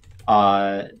corner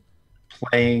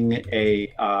playing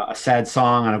a sad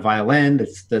song on a violin.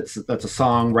 That's a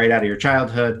song right out of your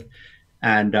childhood,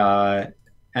 and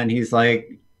And he's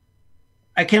like,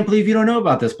 I can't believe you don't know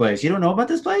about this place. You don't know about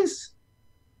this place?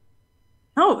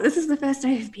 Oh, this is the first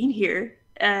time I've been here.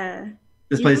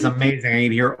 This place is amazing. I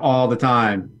eat here all the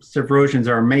time. Severosians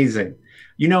are amazing.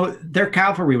 You know, their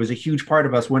cavalry was a huge part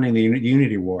of us winning the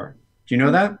Unity War. Do you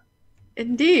know that?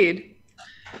 Indeed.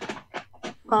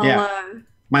 Well, yeah.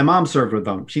 My mom served with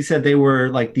them. She said they were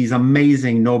like these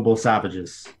amazing, noble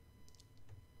savages.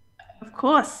 Of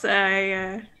course.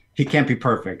 He can't be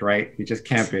perfect, right? He just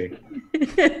can't be.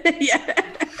 Yeah.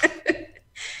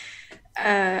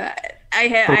 I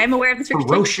am aware of this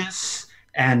ferocious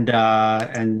and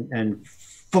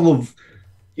full of,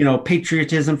 you know,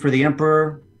 patriotism for the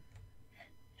emperor.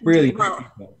 Really. Well,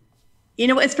 you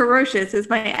know what's ferocious is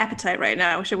my appetite right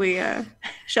now. Shall we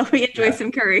enjoy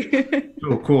some curry?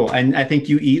 Oh, cool. And I think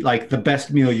you eat like the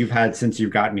best meal you've had since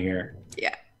you've gotten here.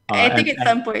 Yeah. I think at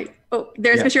some point,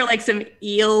 there's for sure like some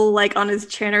eel like on his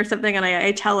chin or something, and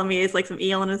I tell him he has like some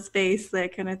eel in his face,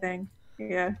 that kind of thing.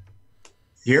 Yeah.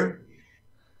 Here?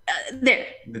 There.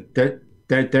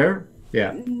 There?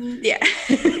 Yeah. Yeah.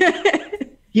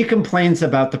 He complains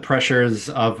about the pressures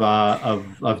of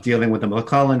dealing with the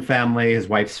McClellan family, his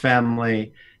wife's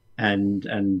family,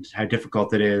 and how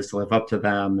difficult it is to live up to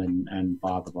them, and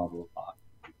blah blah blah blah blah.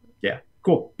 Yeah,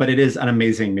 cool. But it is an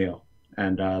amazing meal,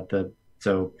 and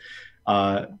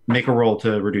make a roll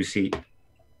to reduce heat.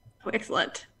 Oh,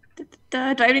 excellent. Do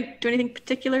I do anything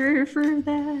particular for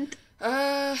that?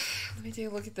 Let me take a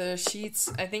look at the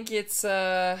sheets. I think it's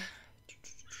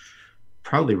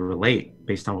probably relate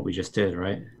based on what we just did,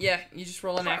 right? Yeah, you just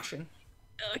roll an action.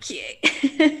 Okay.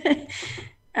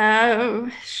 Oh,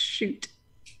 shoot.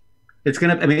 It's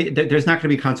gonna. I mean, there's not gonna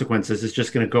be consequences. It's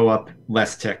just gonna go up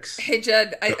less ticks. Hey,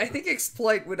 Jed, I think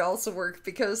exploit would also work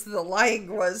because the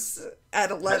lying was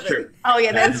at 11. That's true. Oh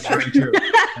yeah, that's very true.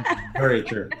 That's very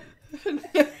true.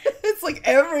 It's like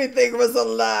everything was a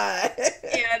lie.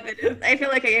 Yeah, that is. I feel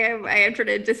like I am trying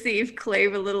to deceive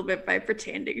Clave a little bit by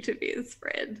pretending to be his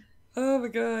friend. Oh my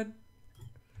god.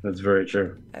 That's very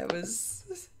true. That was...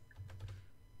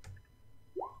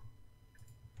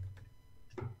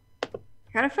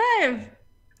 Got a 5.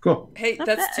 Cool. Hey, Not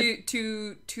that's bad.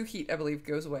 two heat, I believe,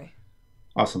 goes away.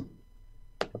 Awesome.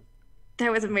 That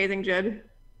was amazing, Judd.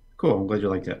 Cool. I'm glad you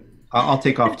liked it. I'll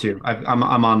take off too.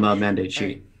 I'm on the mandate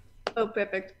sheet. Oh,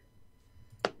 perfect.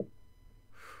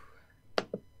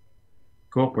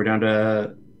 Cool. We're down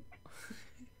to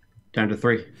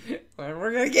 3. Well,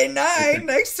 we're gonna get 9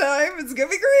 next time. It's gonna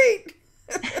be great.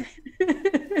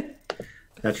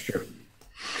 That's true.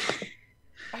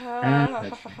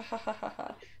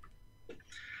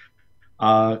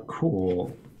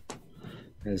 Cool.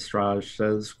 As Raj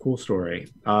says, cool story.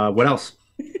 What else?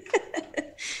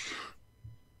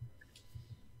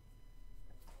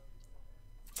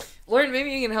 Lauren,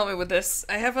 maybe you can help me with this.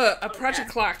 I have a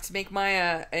project clock to make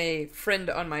my a friend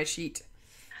on my sheet.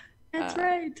 That's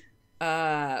right.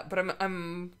 But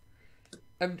I'm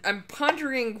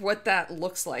pondering what that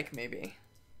looks like. Maybe.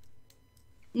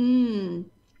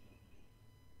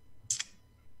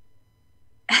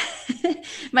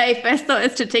 My first thought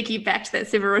is to take you back to that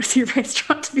Civarosi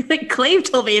restaurant to be like, Clave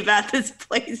told me about this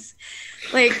place.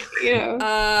 Like, you know.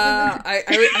 I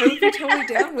would be totally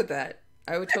down with that.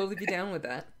 I would totally be down with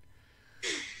that.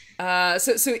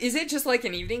 So is it just like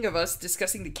an evening of us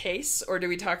discussing the case, or do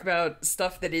we talk about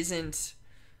stuff that isn't?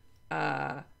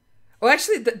 Well,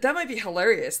 actually, that might be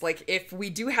hilarious. Like, if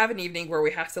we do have an evening where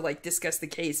we have to like discuss the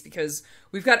case because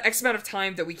we've got X amount of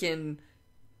time that we can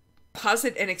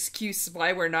posit an excuse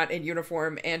why we're not in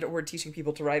uniform and we're teaching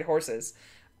people to ride horses,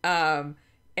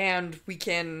 and we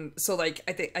can. So like,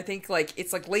 I think like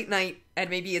it's like late night, and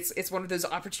maybe it's one of those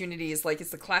opportunities. Like, it's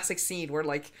the classic scene where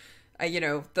like. You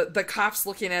know, the cops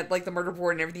looking at like the murder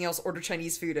board and everything else order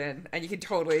Chinese food in, and you can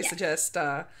totally suggest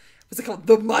what's it called,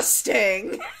 the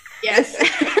Mustang. Yes.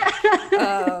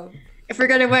 If we're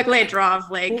gonna work late, Drav,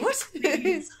 like what?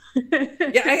 Yeah,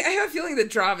 I have a feeling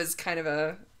that Drav is kind of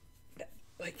a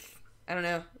like, I don't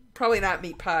know, probably not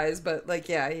meat pies, but like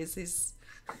yeah, he's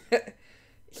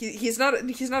not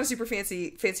a super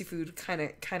fancy food kind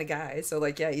of guy. So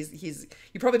like yeah,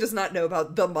 he probably does not know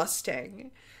about the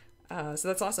Mustang. So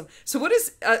that's awesome. So what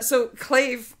is so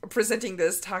Clave presenting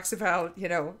this talks about, you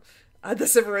know, the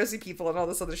Civarosi people and all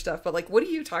this other stuff, but like what do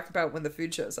you talk about when the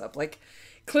food shows up? Like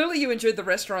clearly you enjoyed the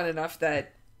restaurant enough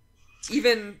that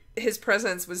even his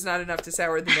presence was not enough to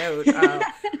sour the note.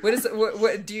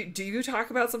 What do you talk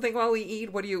about something while we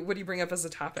eat? What do you bring up as a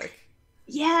topic?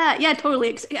 Yeah,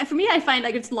 totally. For me, I find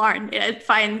like it's Lauren. It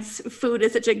finds food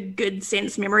as such a good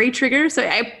sense memory trigger. So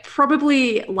I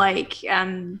probably like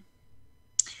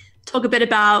talk a bit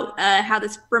about how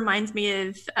this reminds me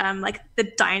of like the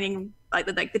dining like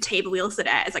the table we all sit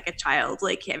at as like a child,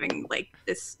 like having like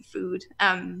this food.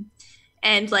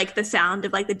 And like the sound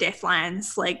of like the death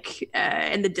lines like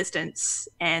in the distance,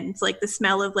 and like the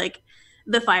smell of like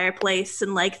the fireplace,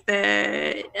 and like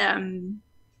the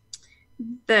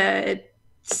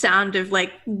sound of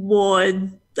like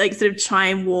ward, like sort of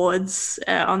chime wards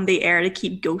on the air to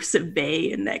keep ghosts at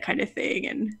bay and that kind of thing.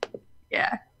 And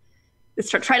yeah, just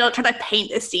try to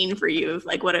paint a scene for you of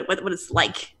like what it's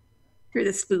like through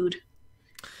this food.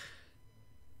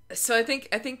 So I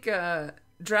think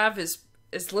Drav is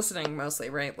listening mostly,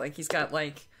 right? Like he's got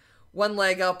like one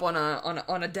leg up on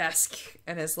a desk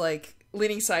and is like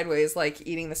leaning sideways, like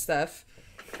eating the stuff,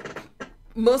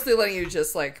 mostly letting you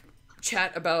just like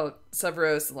chat about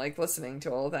Severos and like listening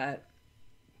to all of that.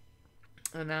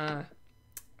 And I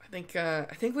think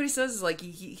what he says is like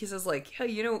he says like, hey,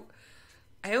 you know,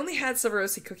 I only had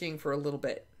Severosi cooking for a little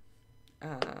bit.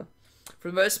 For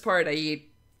the most part, I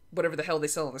eat whatever the hell they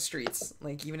sell on the streets.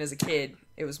 Like, even as a kid,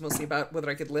 it was mostly about whether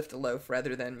I could lift a loaf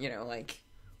rather than, you know, like,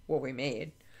 what we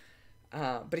made.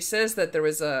 But he says that there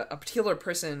was a particular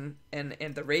person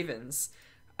in the Ravens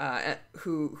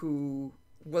who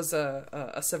was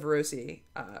a Severosi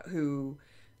who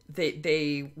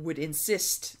they would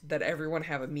insist that everyone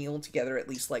have a meal together at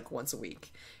least like once a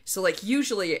week. So like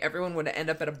usually everyone would end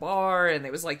up at a bar, and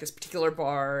it was like this particular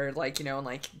bar, like, you know, and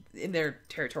like in their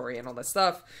territory and all that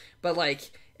stuff. But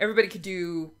like everybody could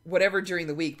do whatever during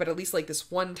the week, but at least like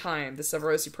this one time the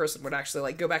Severosi person would actually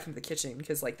like go back into the kitchen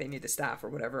because like they need the staff or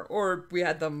whatever, or we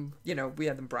had them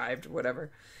bribed or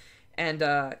whatever. And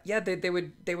yeah, they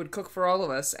would cook for all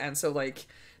of us. And so like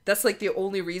that's like the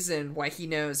only reason why he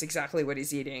knows exactly what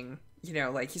he's eating. You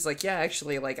know, like he's like, yeah,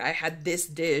 actually, like I had this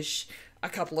dish a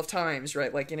couple of times,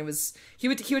 right? Like, and it was he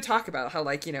would talk about how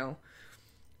like, you know,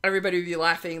 everybody would be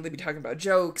laughing, they'd be talking about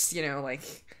jokes, you know,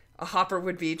 like a Hopper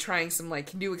would be trying some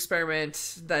like new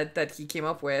experiment that he came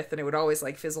up with, and it would always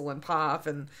like fizzle and pop,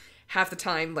 and half the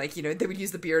time, like, you know, they would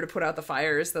use the beer to put out the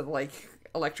fires that like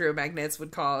electromagnets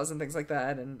would cause and things like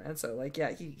that. And so like,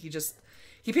 yeah,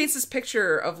 he paints this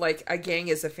picture of like a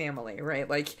gang as a family, right?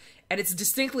 Like, and it's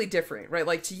distinctly different, right?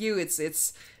 Like to you,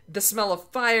 it's the smell of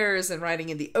fires and riding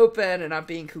in the open and not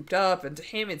being cooped up. And to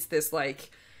him, it's this like,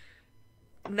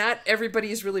 not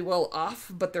everybody's really well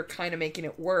off, but they're kind of making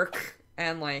it work.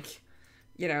 And like,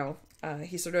 you know,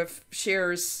 he sort of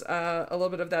shares a little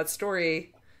bit of that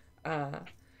story. And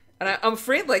I'm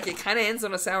afraid like it kind of ends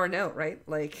on a sour note, right?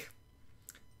 Like,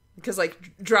 because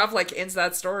like Drav like ends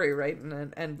that story, right?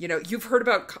 And you know, you've heard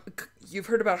about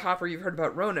Hopper, you've heard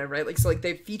about Rona, right? Like, so like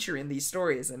they feature in these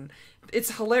stories, and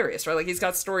it's hilarious, right? Like he's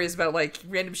got stories about like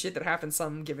random shit that happened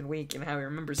some given week and how he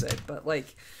remembers it. But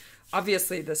like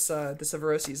obviously this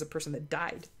Severosi is a person that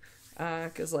died,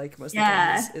 because like most of the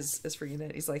time is forgetting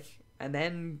it. He's like, and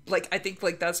then like I think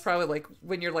like that's probably like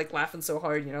when you're like laughing so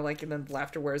hard, you know, like, and then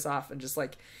laughter wears off, and just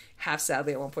like half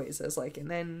sadly at one point he says like, and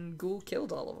then Ghoul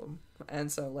killed all of them,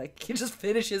 and so like he just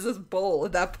finishes his bowl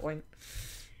at that point.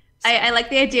 So. I like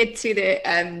the idea too that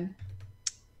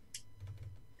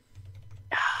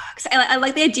I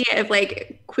like the idea of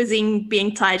like cuisine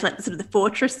being tied to like sort of the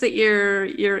fortress that you're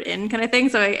in, kind of thing.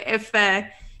 So if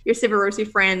your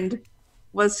Severosi friend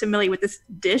was familiar with this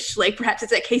dish, like perhaps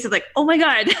it's a case of like, oh my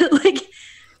god, like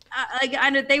I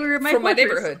know they were from my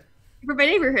neighborhood. From my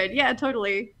neighborhood, yeah,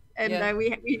 totally. And yeah.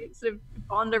 We sort of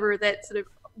bond over that sort of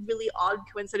really odd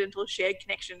coincidental shared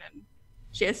connection and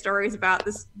share stories about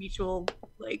this mutual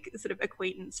like sort of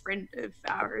acquaintance friend of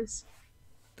ours.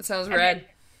 That sounds rad.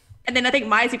 And then I think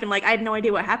Maya's even like, I had no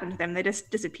idea what happened to them. They just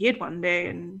disappeared one day,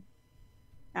 and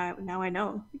now I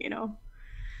know, you know.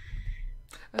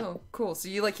 Oh, cool. So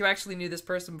you actually knew this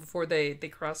person before they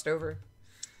crossed over.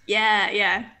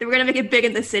 Yeah. They were gonna make it big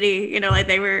in the city, you know, like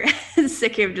they were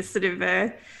sick of just sort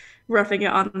of roughing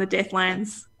it on the death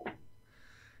lines.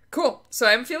 Cool. So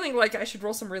I'm feeling like I should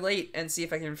roll some relate and see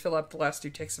if I can fill up the last 2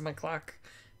 ticks in my clock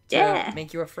to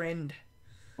make you a friend.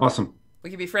 Awesome. We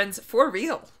can be friends for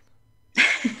real.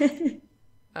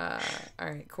 All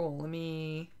right, cool. Let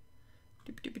me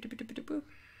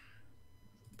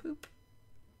boop.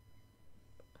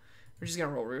 We're just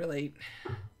gonna roll relate.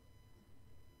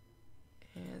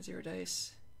 And 0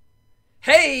 dice.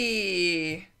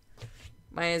 Hey!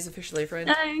 Maya's officially a friend.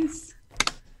 Nice.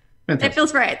 Fantastic. That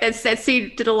feels right. That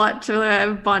seed did a lot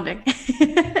to bonding.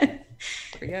 There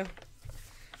we go.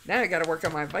 Now I gotta work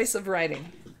on my vice of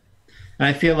writing. And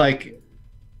I feel like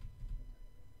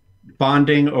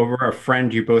bonding over a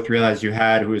friend you both realized you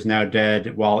had who is now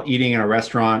dead while eating in a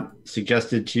restaurant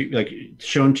suggested to like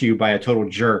shown to you by a total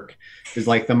jerk is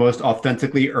like the most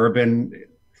authentically urban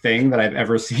thing that I've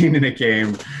ever seen in a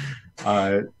game.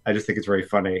 I just think it's very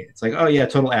funny. It's like, oh yeah,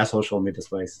 total asshole showing me this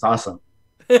place. It's awesome.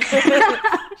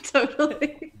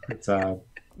 Totally. It's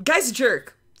Guy's a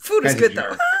jerk. Food is guy's a good though.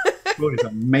 jerk. Food is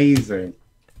amazing.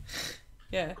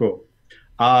 Yeah. Cool.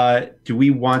 Do we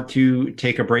want to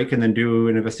take a break and then do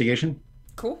an investigation?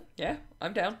 Cool. Yeah,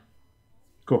 I'm down.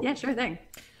 Cool. Yeah, sure thing.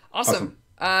 Awesome.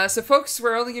 So folks,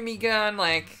 we're only gonna be gone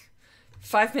like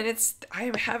 5 minutes. I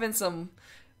am having some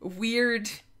weird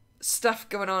stuff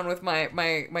going on with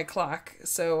my clock.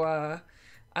 So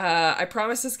I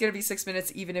promise it's gonna be 6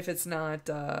 minutes, even if it's not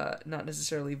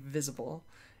necessarily visible.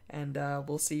 And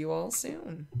we'll see you all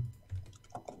soon.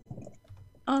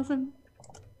 Awesome.